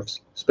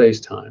curves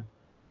space-time.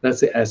 That's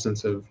the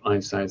essence of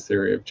Einstein's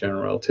theory of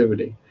general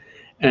relativity.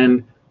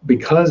 And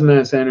because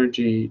mass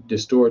energy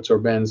distorts or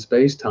bends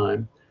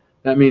space-time,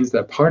 that means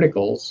that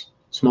particles,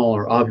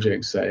 smaller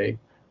objects say,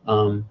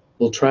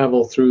 will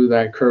travel through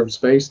that curved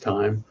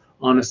space-time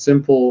on a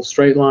simple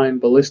straight line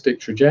ballistic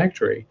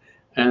trajectory.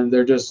 And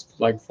they're just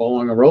like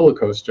following a roller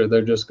coaster.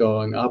 They're just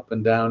going up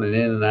and down and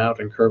in and out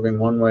and curving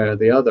one way or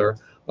the other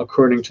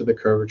according to the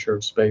curvature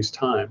of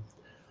space-time.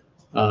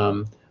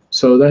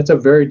 So that's a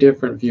very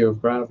different view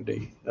of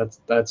gravity.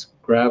 That's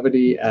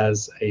gravity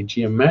as a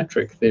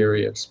geometric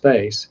theory of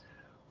space,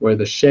 where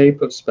the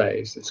shape of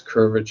space, its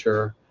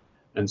curvature,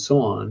 and so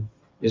on,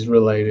 is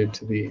related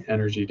to the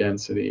energy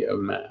density of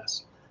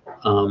mass.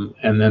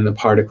 And then the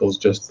particles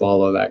just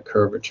follow that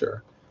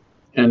curvature.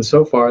 And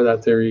so far,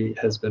 that theory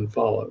has been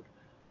followed.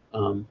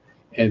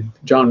 And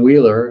John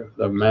Wheeler,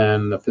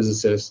 the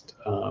physicist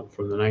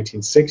from the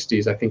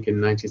 1960s, I think in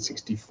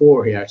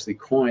 1964, he actually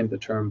coined the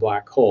term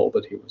black hole,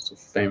 but he was a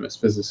famous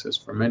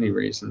physicist for many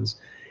reasons.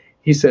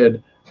 He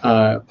said,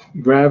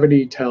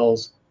 gravity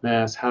tells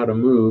mass how to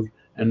move,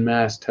 and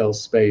mass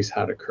tells space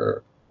how to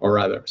curve. Or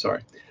rather,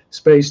 sorry,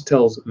 space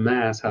tells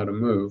mass how to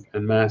move,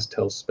 and mass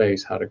tells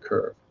space how to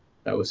curve.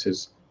 That was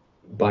his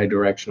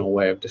bidirectional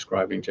way of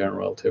describing general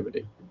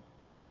relativity.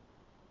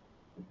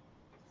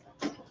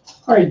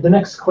 All right, the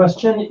next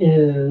question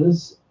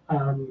is,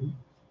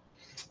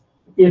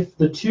 if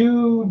the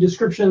two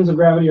descriptions of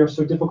gravity are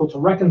so difficult to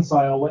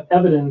reconcile, what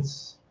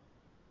evidence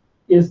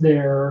is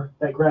there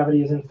that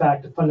gravity is in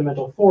fact a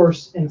fundamental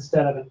force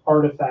instead of an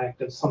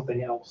artifact of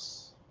something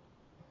else?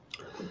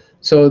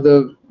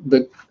 So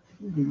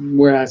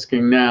we're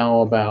asking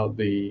now about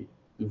the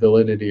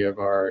validity of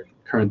our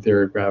current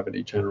theory of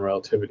gravity, general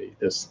relativity,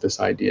 this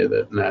idea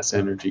that mass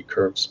energy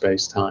curves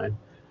space-time.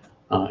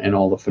 And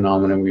all the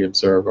phenomena we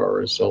observe are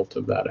a result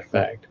of that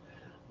effect.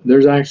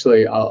 There's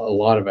actually a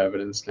lot of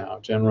evidence now.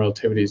 General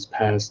relativity has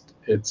passed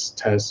its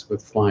tests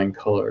with flying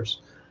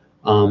colors.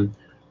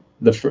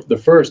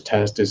 The first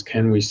test is,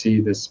 can we see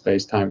this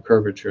space-time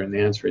curvature? And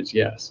the answer is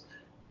yes.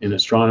 In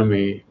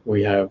astronomy,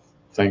 we have,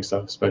 thanks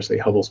to especially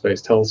Hubble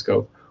Space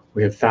Telescope,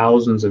 we have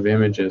thousands of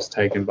images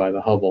taken by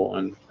the Hubble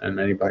and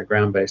many by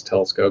ground-based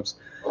telescopes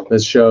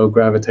that show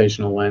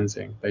gravitational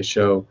lensing. They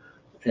show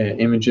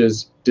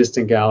images,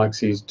 distant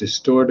galaxies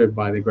distorted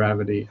by the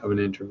gravity of an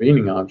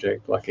intervening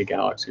object, like a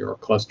galaxy or a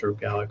cluster of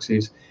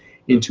galaxies,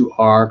 into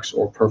arcs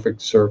or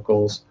perfect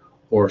circles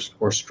or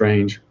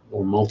strange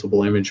or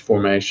multiple image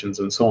formations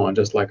and so on.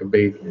 Just like a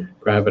big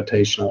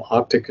gravitational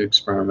optic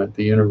experiment,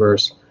 the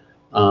universe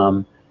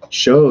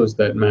shows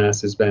that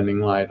mass is bending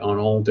light on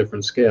all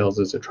different scales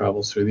as it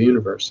travels through the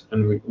universe.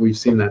 And we've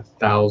seen that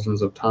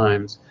thousands of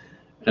times.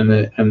 And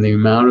the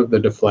amount of the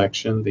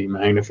deflection, the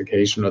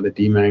magnification or the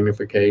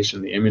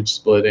demagnification, the image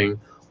splitting,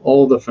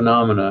 all the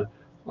phenomena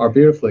are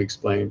beautifully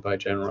explained by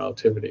general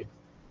relativity.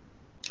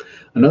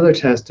 Another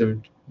test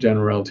of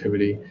general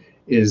relativity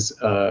is,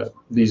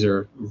 these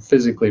are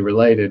physically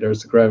related,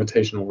 there's the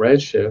gravitational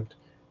redshift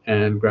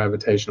and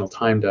gravitational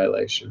time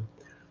dilation.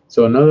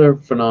 So another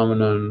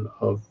phenomenon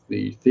of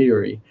the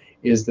theory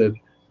is that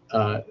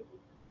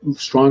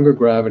stronger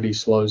gravity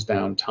slows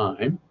down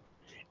time.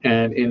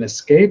 And in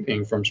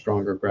escaping from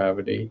stronger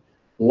gravity,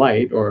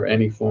 light or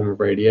any form of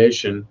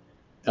radiation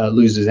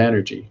loses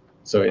energy.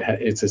 So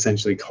it's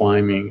essentially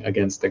climbing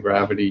against the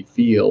gravity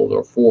field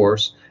or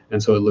force,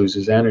 and so it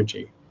loses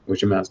energy,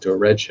 which amounts to a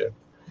redshift.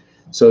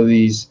 So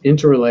these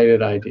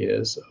interrelated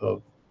ideas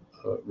of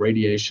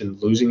radiation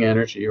losing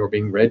energy or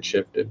being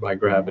redshifted by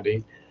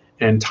gravity,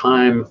 and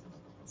time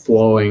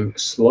flowing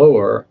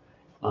slower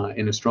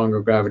in a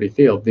stronger gravity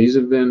field, these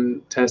have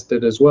been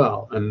tested as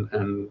well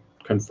and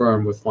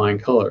confirmed with flying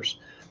colors.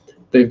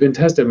 They've been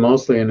tested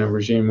mostly in a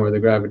regime where the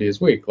gravity is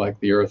weak, like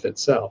the Earth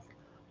itself.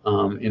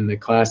 In the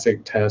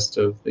classic test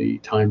of the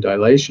time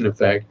dilation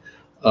effect,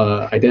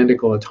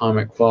 identical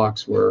atomic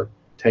clocks were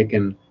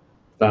taken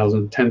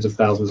tens of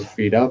thousands of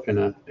feet up in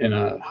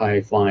a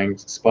high-flying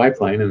spy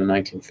plane in the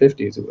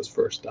 1950s. It was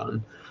first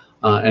done,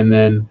 and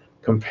then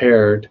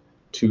compared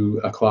to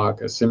a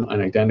clock,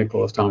 an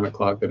identical atomic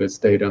clock that had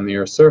stayed on the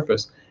Earth's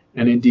surface.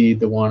 And indeed,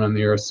 the one on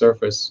the Earth's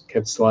surface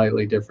kept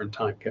slightly different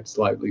time, kept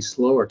slightly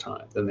slower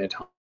time than the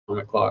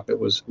atomic clock that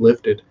was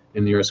lifted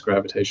in the Earth's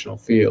gravitational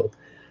field.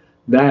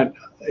 That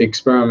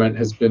experiment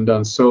has been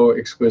done so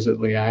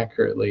exquisitely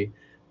accurately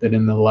that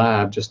in the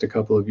lab just a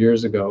couple of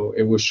years ago,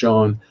 it was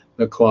shown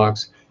the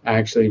clocks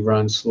actually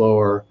run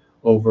slower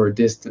over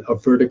a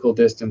vertical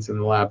distance in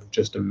the lab of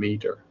just a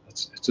meter.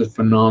 It's a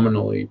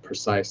phenomenally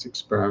precise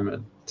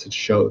experiment to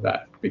show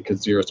that,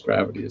 because the Earth's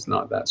gravity is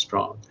not that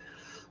strong.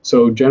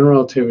 So general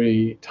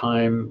relativity,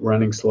 time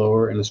running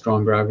slower in a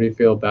strong gravity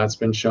field, that's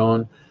been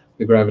shown.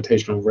 The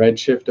gravitational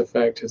redshift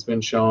effect has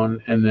been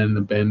shown, and then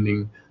the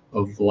bending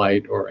of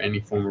light or any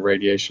form of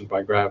radiation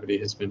by gravity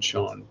has been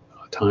shown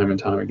time and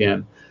time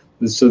again.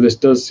 So this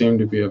does seem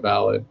to be a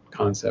valid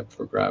concept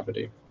for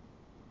gravity.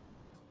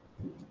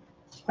 All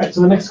right,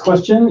 so the next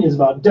question is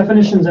about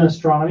definitions in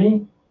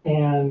astronomy.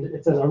 And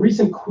it says, a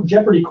recent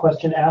Jeopardy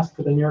question asked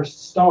for the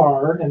nearest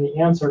star, and the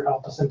answer,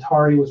 Alpha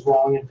Centauri, was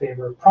wrong in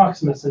favor of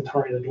Proxima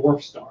Centauri, the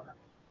dwarf star.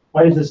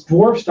 Why does this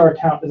dwarf star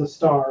count as a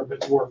star,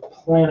 but dwarf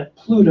planet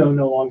Pluto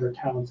no longer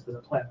counts as a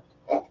planet?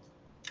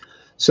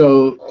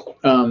 So,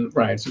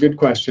 right, it's a good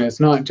question. It's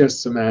not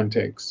just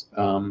semantics,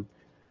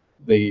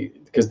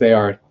 because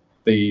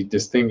the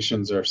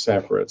distinctions are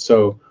separate.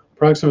 So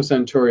Proxima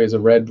Centauri is a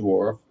red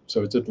dwarf,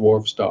 so it's a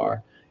dwarf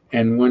star.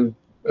 And when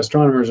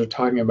astronomers are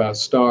talking about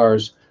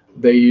stars,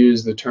 they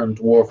use the term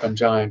dwarf and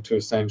giant to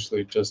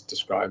essentially just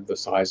describe the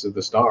size of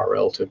the star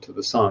relative to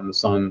the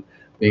sun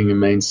being a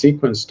main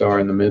sequence star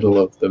in the middle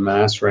of the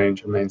mass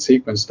range of main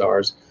sequence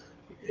stars.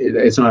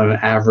 It's not an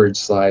average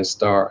size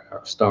star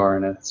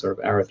in a sort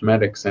of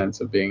arithmetic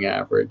sense of being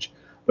average,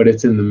 but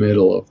it's in the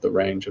middle of the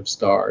range of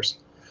stars.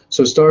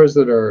 So stars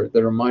that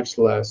are much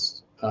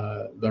less,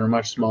 that are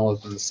much smaller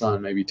than the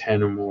sun, maybe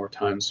 10 or more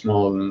times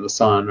smaller than the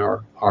sun,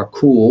 are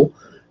cool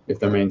if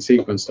they're main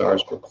sequence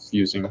stars,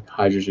 using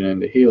hydrogen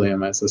into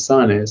helium as the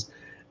sun is,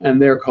 and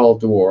they're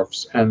called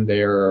dwarfs, and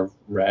they're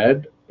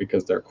red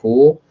because they're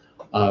cool,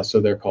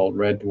 so they're called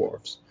red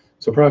dwarfs.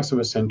 So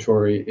Proxima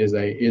Centauri is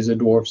a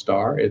dwarf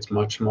star. It's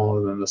much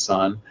smaller than the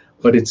sun,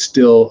 but it's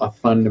still a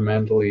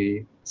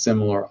fundamentally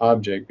similar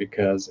object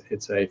because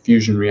it's a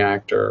fusion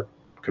reactor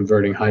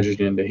converting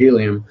hydrogen into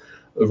helium.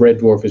 The red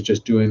dwarf is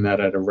just doing that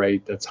at a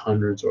rate that's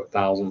hundreds or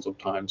thousands of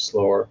times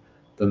slower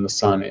than the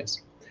sun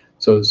is.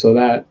 So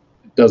that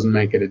doesn't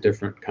make it a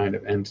different kind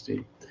of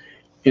entity.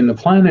 In the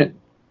planet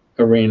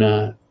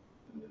arena,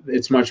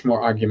 it's much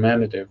more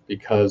argumentative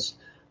because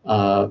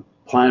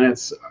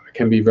planets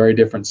can be very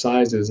different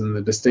sizes, and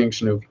the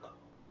distinction of,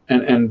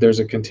 and there's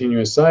a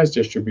continuous size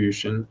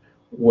distribution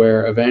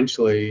where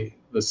eventually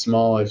the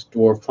smallest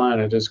dwarf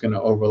planet is going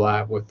to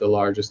overlap with the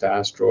largest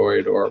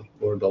asteroid or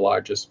the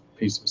largest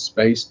piece of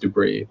space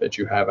debris that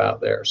you have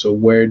out there. So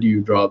where do you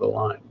draw the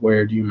line?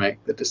 Where do you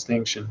make the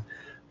distinction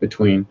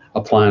between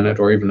a planet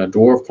or even a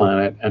dwarf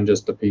planet and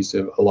just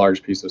a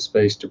large piece of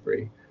space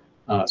debris?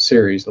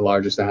 Ceres, the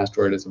largest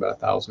asteroid, is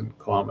about 1,000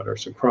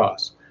 kilometers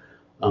across.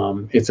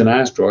 It's an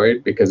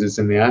asteroid because it's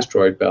in the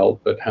asteroid belt,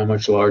 but how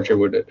much larger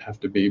would it have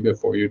to be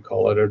before you'd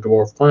call it a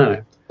dwarf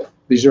planet?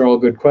 These are all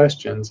good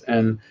questions,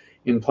 and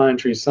in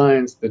planetary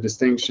science, the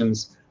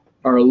distinctions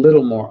are a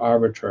little more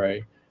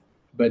arbitrary,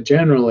 but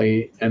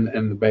generally, and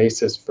the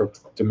basis for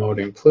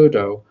demoting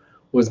Pluto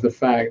was the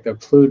fact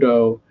that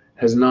Pluto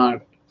has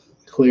not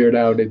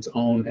declared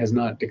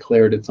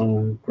its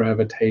own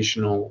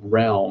gravitational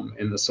realm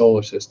in the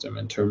solar system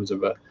in terms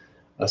of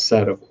a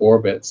set of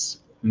orbits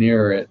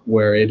near it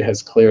where it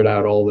has cleared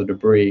out all the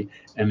debris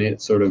and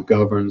it sort of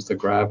governs the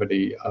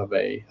gravity of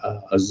a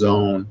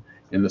zone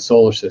in the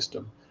solar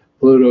system.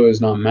 Pluto is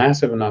not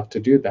massive enough to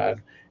do that.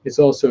 It's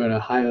also in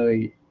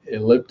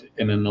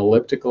an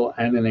elliptical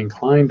and an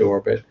inclined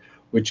orbit,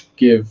 which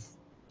give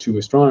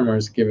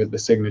it the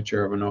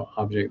signature of an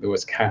object that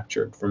was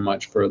captured from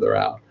much further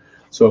out.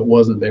 So it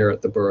wasn't there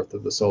at the birth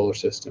of the solar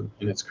system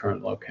in its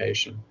current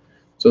location.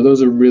 So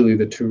those are really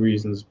the two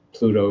reasons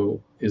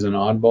Pluto is an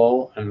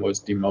oddball and was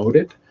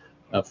demoted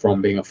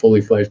from being a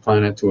fully fledged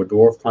planet to a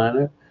dwarf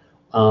planet.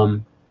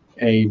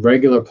 A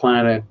regular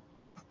planet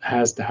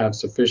has to have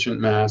sufficient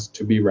mass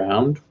to be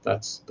round.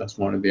 That's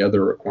one of the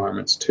other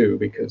requirements too,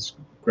 because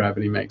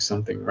gravity makes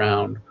something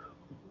round.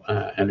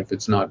 And if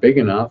it's not big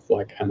enough,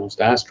 like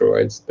most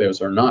asteroids,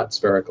 those are not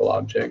spherical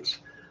objects.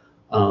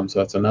 So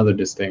that's another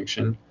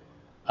distinction.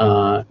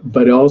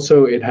 But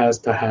also it has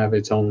to have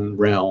its own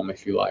realm,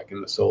 if you like,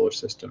 in the solar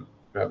system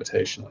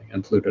gravitationally,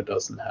 and Pluto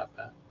doesn't have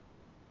that.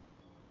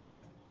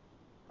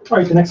 All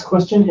right, the next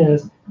question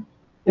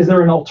is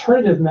there an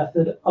alternative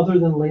method other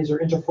than laser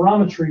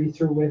interferometry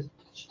through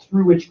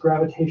which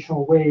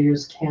gravitational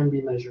waves can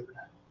be measured?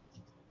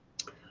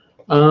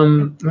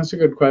 That's a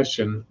good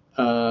question.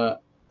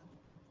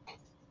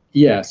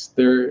 Yes,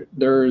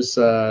 there's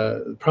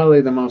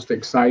probably the most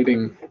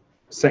exciting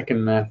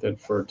second method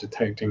for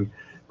detecting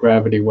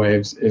gravity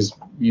waves is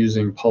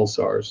using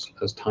pulsars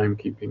as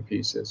timekeeping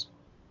pieces.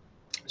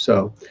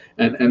 So,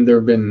 and there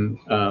have been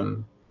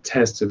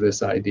tests of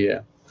this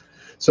idea.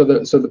 So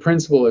the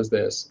principle is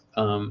this,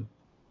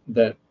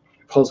 that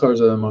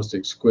pulsars are the most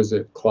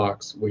exquisite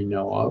clocks we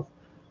know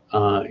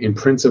of. In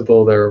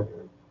principle, their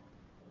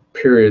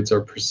periods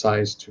are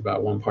precise to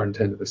about 1 part in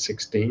 10 to the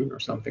 16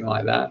 or something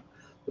like that.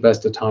 The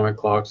best atomic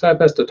clocks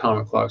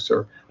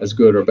are as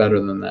good or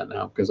better than that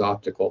now, because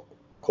optical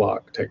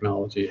clock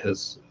technology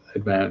has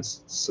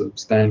advanced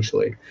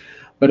substantially.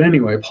 But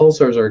anyway,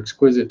 pulsars are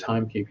exquisite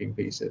timekeeping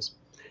pieces.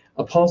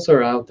 A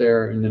pulsar out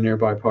there in the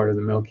nearby part of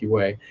the Milky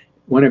Way,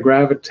 when a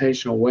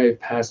gravitational wave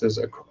passes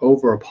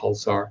over a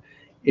pulsar,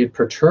 it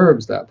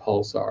perturbs that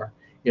pulsar.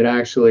 It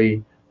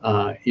actually,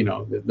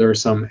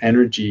 there's some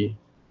energy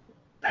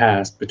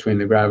passed between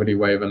the gravity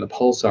wave and the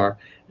pulsar,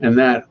 and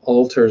that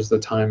alters the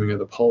timing of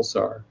the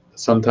pulsar,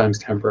 sometimes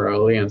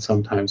temporarily and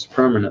sometimes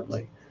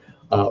permanently.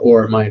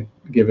 Or it might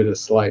give it a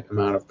slight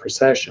amount of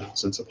precession,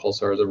 since a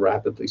pulsar is a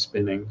rapidly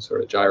spinning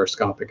sort of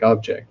gyroscopic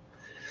object.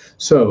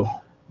 So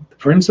the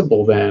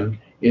principle then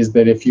is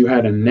that if you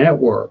had a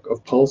network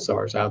of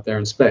pulsars out there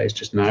in space,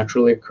 just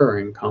naturally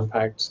occurring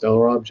compact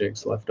stellar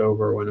objects left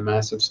over when a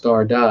massive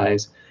star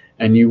dies,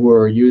 and you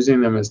were using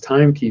them as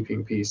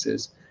timekeeping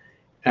pieces,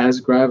 as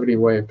gravity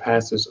wave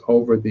passes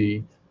over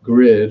the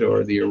grid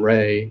or the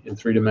array in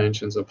 3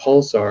 dimensions of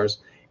pulsars,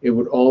 it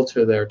would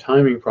alter their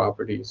timing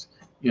properties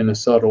in a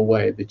subtle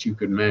way that you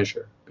could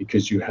measure,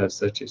 because you have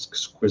such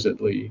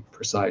exquisitely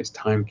precise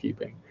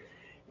timekeeping.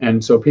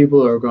 And so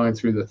people are going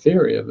through the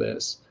theory of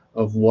this,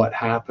 of what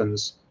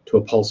happens to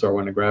a pulsar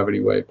when a gravity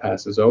wave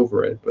passes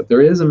over it. But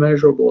there is a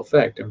measurable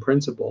effect in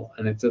principle,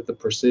 and it's that the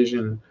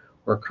precision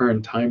or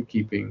current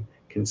timekeeping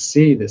can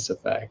see this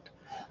effect.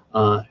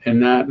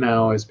 And that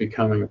now is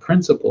becoming a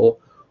principle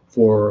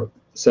for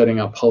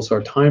setting up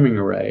pulsar timing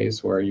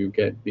arrays, where you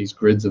get these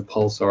grids of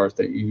pulsars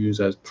that you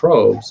use as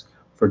probes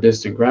for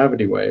distant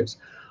gravity waves.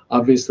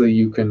 Obviously,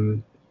 you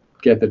can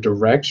get the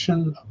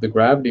direction of the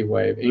gravity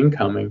wave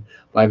incoming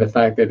by the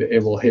fact that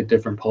it will hit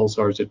different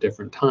pulsars at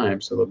different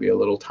times. So there'll be a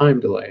little time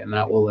delay, and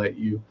that will let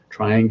you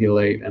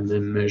triangulate and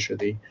then measure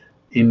the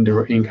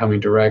incoming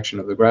direction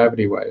of the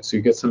gravity wave. So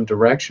you get some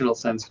directional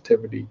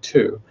sensitivity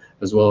too,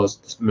 as well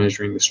as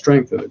measuring the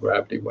strength of the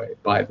gravity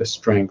wave by the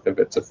strength of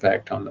its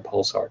effect on the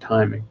pulsar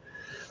timing.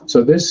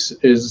 So this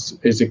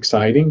is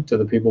exciting to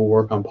the people who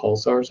work on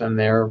pulsars, and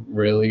they're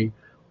really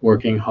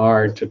working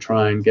hard to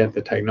try and get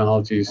the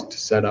technologies to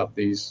set up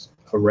these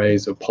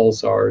arrays of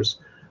pulsars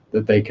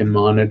that they can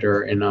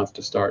monitor enough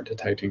to start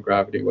detecting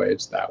gravity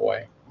waves that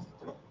way.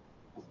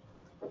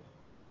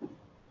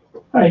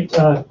 All right,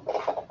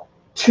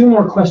 2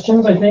 more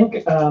questions, I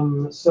think.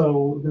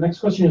 So the next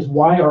question is,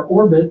 why are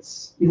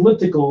orbits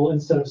elliptical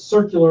instead of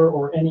circular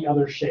or any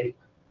other shape?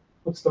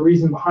 What's the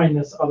reason behind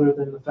this, other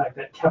than the fact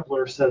that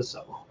Kepler says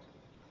so?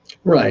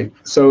 Right.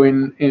 So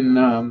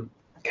in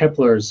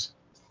Kepler's,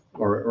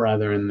 or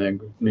rather in the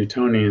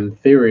Newtonian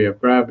theory of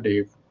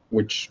gravity,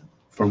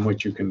 from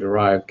which you can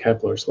derive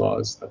Kepler's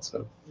laws, that's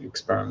an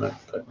experiment,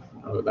 but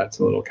that's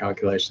a little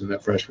calculation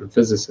that freshman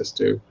physicists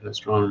do and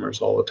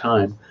astronomers all the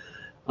time.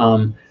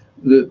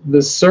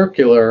 The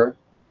circular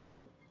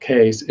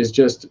case is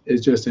just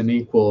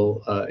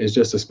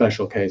a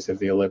special case of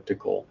the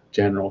elliptical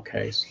general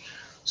case.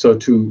 So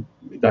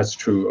that's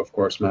true, of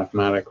course,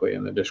 mathematically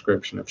in the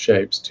description of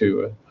shapes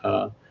too.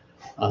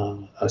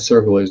 A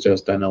circle is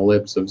just an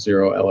ellipse of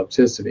 0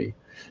 ellipticity.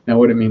 Now,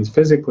 what it means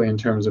physically in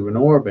terms of an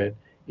orbit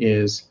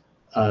is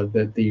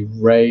that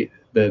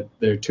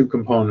there are 2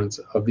 components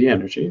of the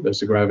energy.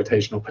 There's the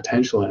gravitational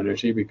potential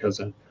energy, because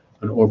an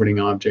orbiting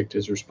object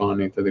is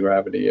responding to the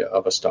gravity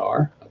of a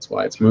star. That's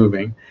why it's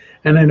moving.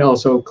 And it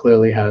also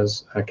clearly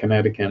has a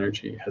kinetic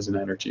energy, has an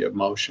energy of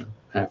motion,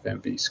 half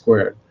mv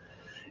squared.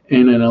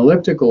 In an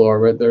elliptical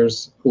orbit,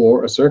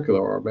 or a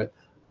circular orbit,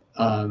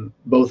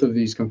 both of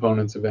these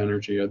components of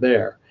energy are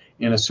there.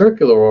 In a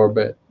circular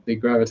orbit, the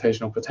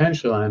gravitational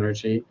potential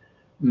energy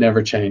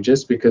never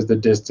changes, because the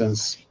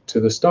distance to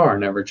the star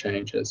never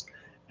changes.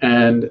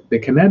 And the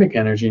kinetic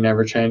energy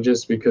never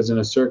changes, because in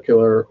a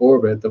circular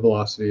orbit, the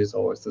velocity is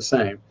always the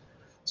same.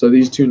 So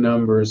these 2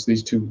 numbers,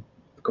 these 2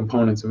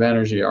 components of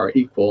energy are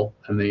equal,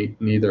 and they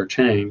neither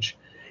change.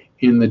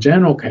 In the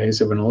general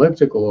case of an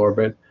elliptical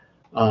orbit,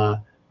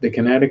 the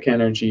kinetic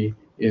energy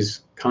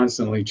is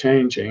constantly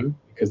changing,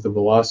 because the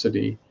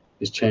velocity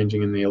is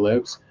changing in the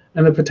ellipse,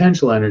 and the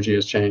potential energy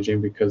is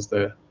changing because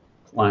the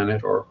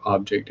planet or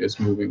object is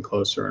moving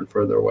closer and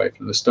further away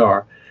from the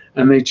star.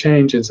 And they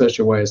change in such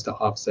a way as to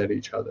offset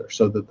each other,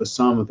 so that the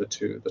sum of the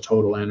 2, the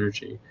total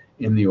energy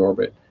in the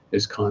orbit,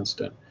 is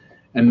constant.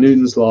 And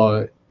Newton's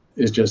law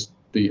is just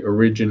the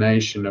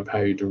origination of how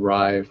you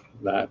derive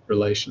that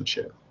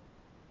relationship.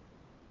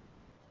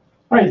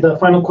 All right, the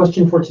final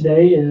question for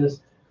today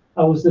is,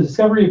 was the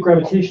discovery of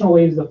gravitational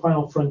waves the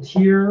final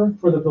frontier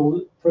for the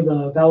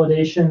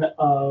validation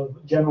of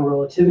general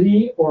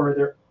relativity, or are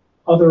there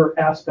other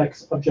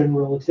aspects of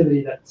general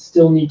relativity that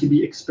still need to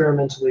be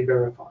experimentally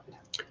verified?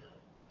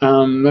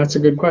 That's a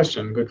good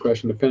question. Good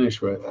question to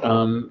finish with.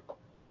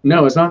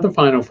 No, it's not the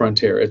final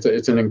frontier.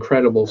 It's an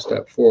incredible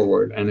step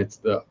forward, and it's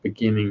the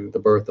beginning, the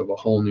birth of a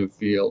whole new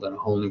field and a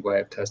whole new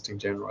way of testing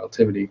general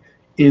relativity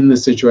in the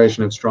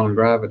situation of strong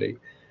gravity.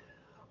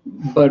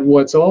 But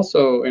what's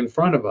also in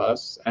front of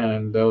us,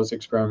 and those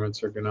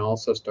experiments are going to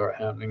also start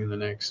happening in the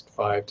next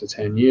 5 to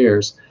 10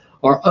 years,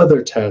 are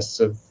other tests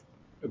of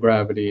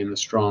gravity in the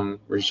strong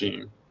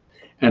regime.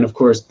 And of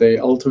course,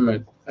 the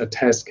ultimate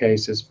test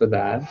cases for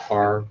that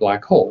are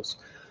black holes.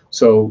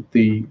 So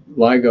the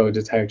LIGO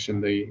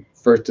detection, the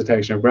first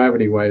detection of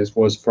gravity waves,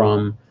 was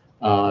from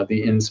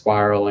the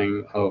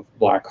inspiraling of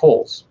black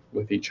holes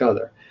with each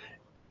other.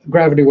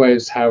 Gravity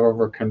waves,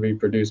 however, can be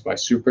produced by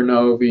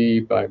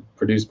supernovae,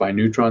 produced by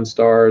neutron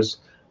stars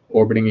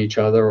orbiting each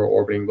other or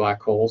orbiting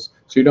black holes.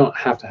 So you don't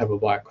have to have a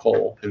black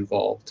hole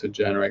involved to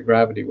generate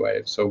gravity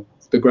waves. So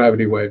the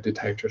gravity wave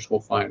detectors will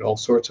find all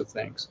sorts of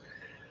things.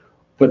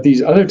 But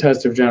these other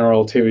tests of general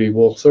relativity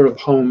will sort of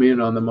home in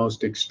on the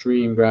most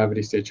extreme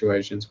gravity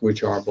situations,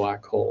 which are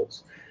black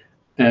holes.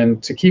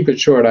 And to keep it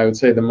short, I would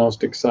say the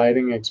most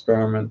exciting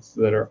experiments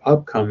that are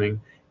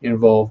upcoming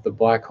involve the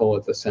black hole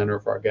at the center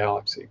of our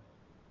galaxy.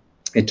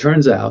 It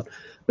turns out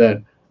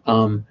that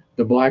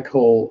the black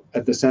hole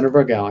at the center of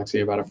our galaxy,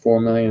 about a 4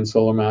 million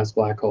solar mass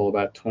black hole,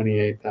 about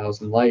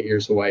 28,000 light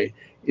years away,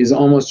 is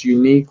almost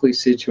uniquely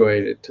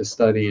situated to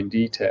study in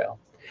detail.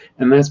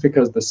 And that's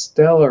because the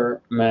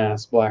stellar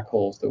mass black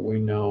holes that we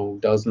know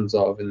dozens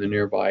of in the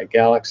nearby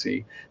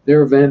galaxy,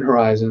 their event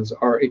horizons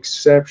are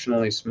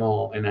exceptionally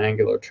small in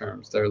angular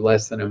terms. They're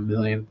less than a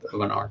millionth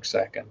of an arc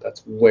second.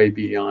 That's way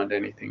beyond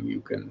anything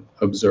you can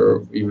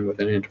observe, even with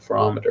an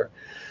interferometer.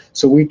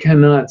 So we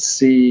cannot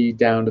see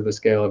down to the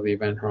scale of the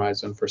event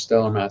horizon for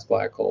stellar mass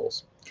black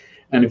holes.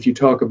 And if you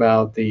talk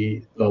about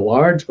the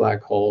large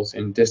black holes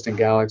in distant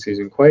galaxies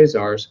and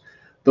quasars,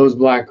 those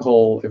black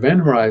hole event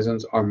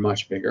horizons are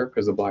much bigger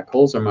because the black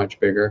holes are much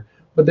bigger,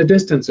 but the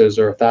distances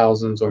are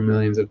thousands or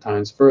millions of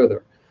times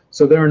further.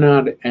 So they're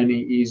not any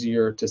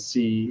easier to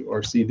see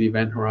or see the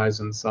event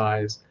horizon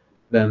size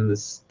than the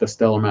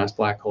stellar mass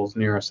black holes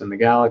near us in the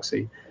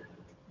galaxy.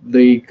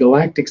 The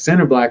galactic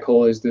center black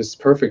hole is this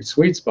perfect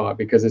sweet spot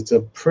because it's a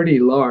pretty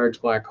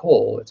large black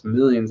hole. It's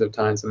millions of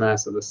times the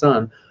mass of the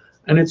sun,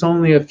 and it's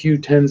only a few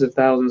tens of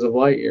thousands of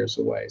light years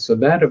away. So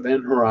that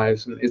event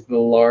horizon is the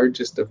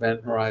largest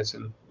event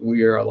horizon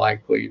we are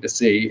likely to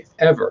see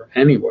ever,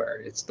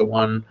 anywhere. It's the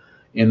one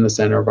in the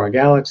center of our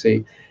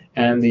galaxy.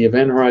 And the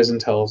Event Horizon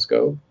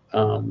Telescope,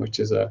 which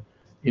is a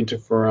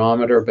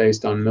interferometer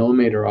based on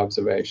millimeter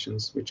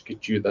observations, which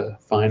gives you the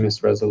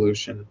finest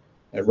resolution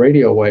at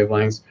radio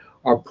wavelengths,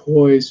 are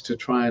poised to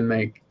try and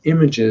make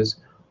images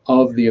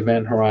of the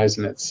event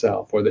horizon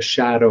itself, or the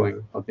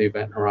shadowing of the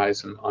event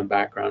horizon on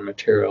background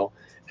material,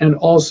 and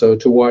also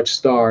to watch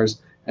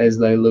stars as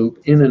they loop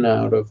in and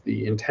out of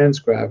the intense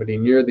gravity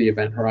near the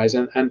event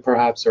horizon and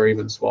perhaps are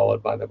even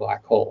swallowed by the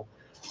black hole.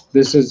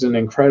 This is an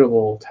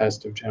incredible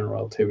test of general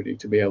relativity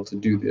to be able to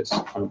do this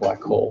on a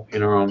black hole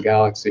in our own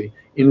galaxy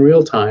in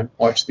real time,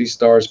 watch these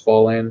stars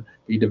fall in,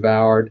 be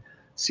devoured,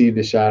 see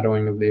the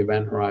shadowing of the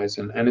event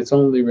horizon, and it's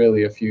only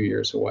really a few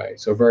years away.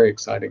 So a very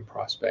exciting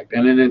prospect,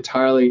 and an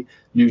entirely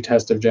new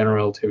test of general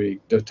relativity,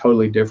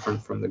 totally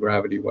different from the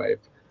gravity wave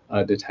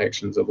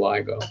detections of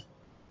LIGO.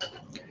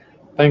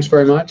 Thanks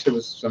very much. It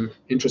was some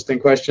interesting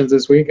questions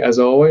this week, as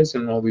always,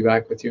 and we'll be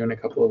back with you in a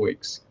couple of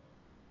weeks.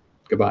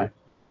 Goodbye.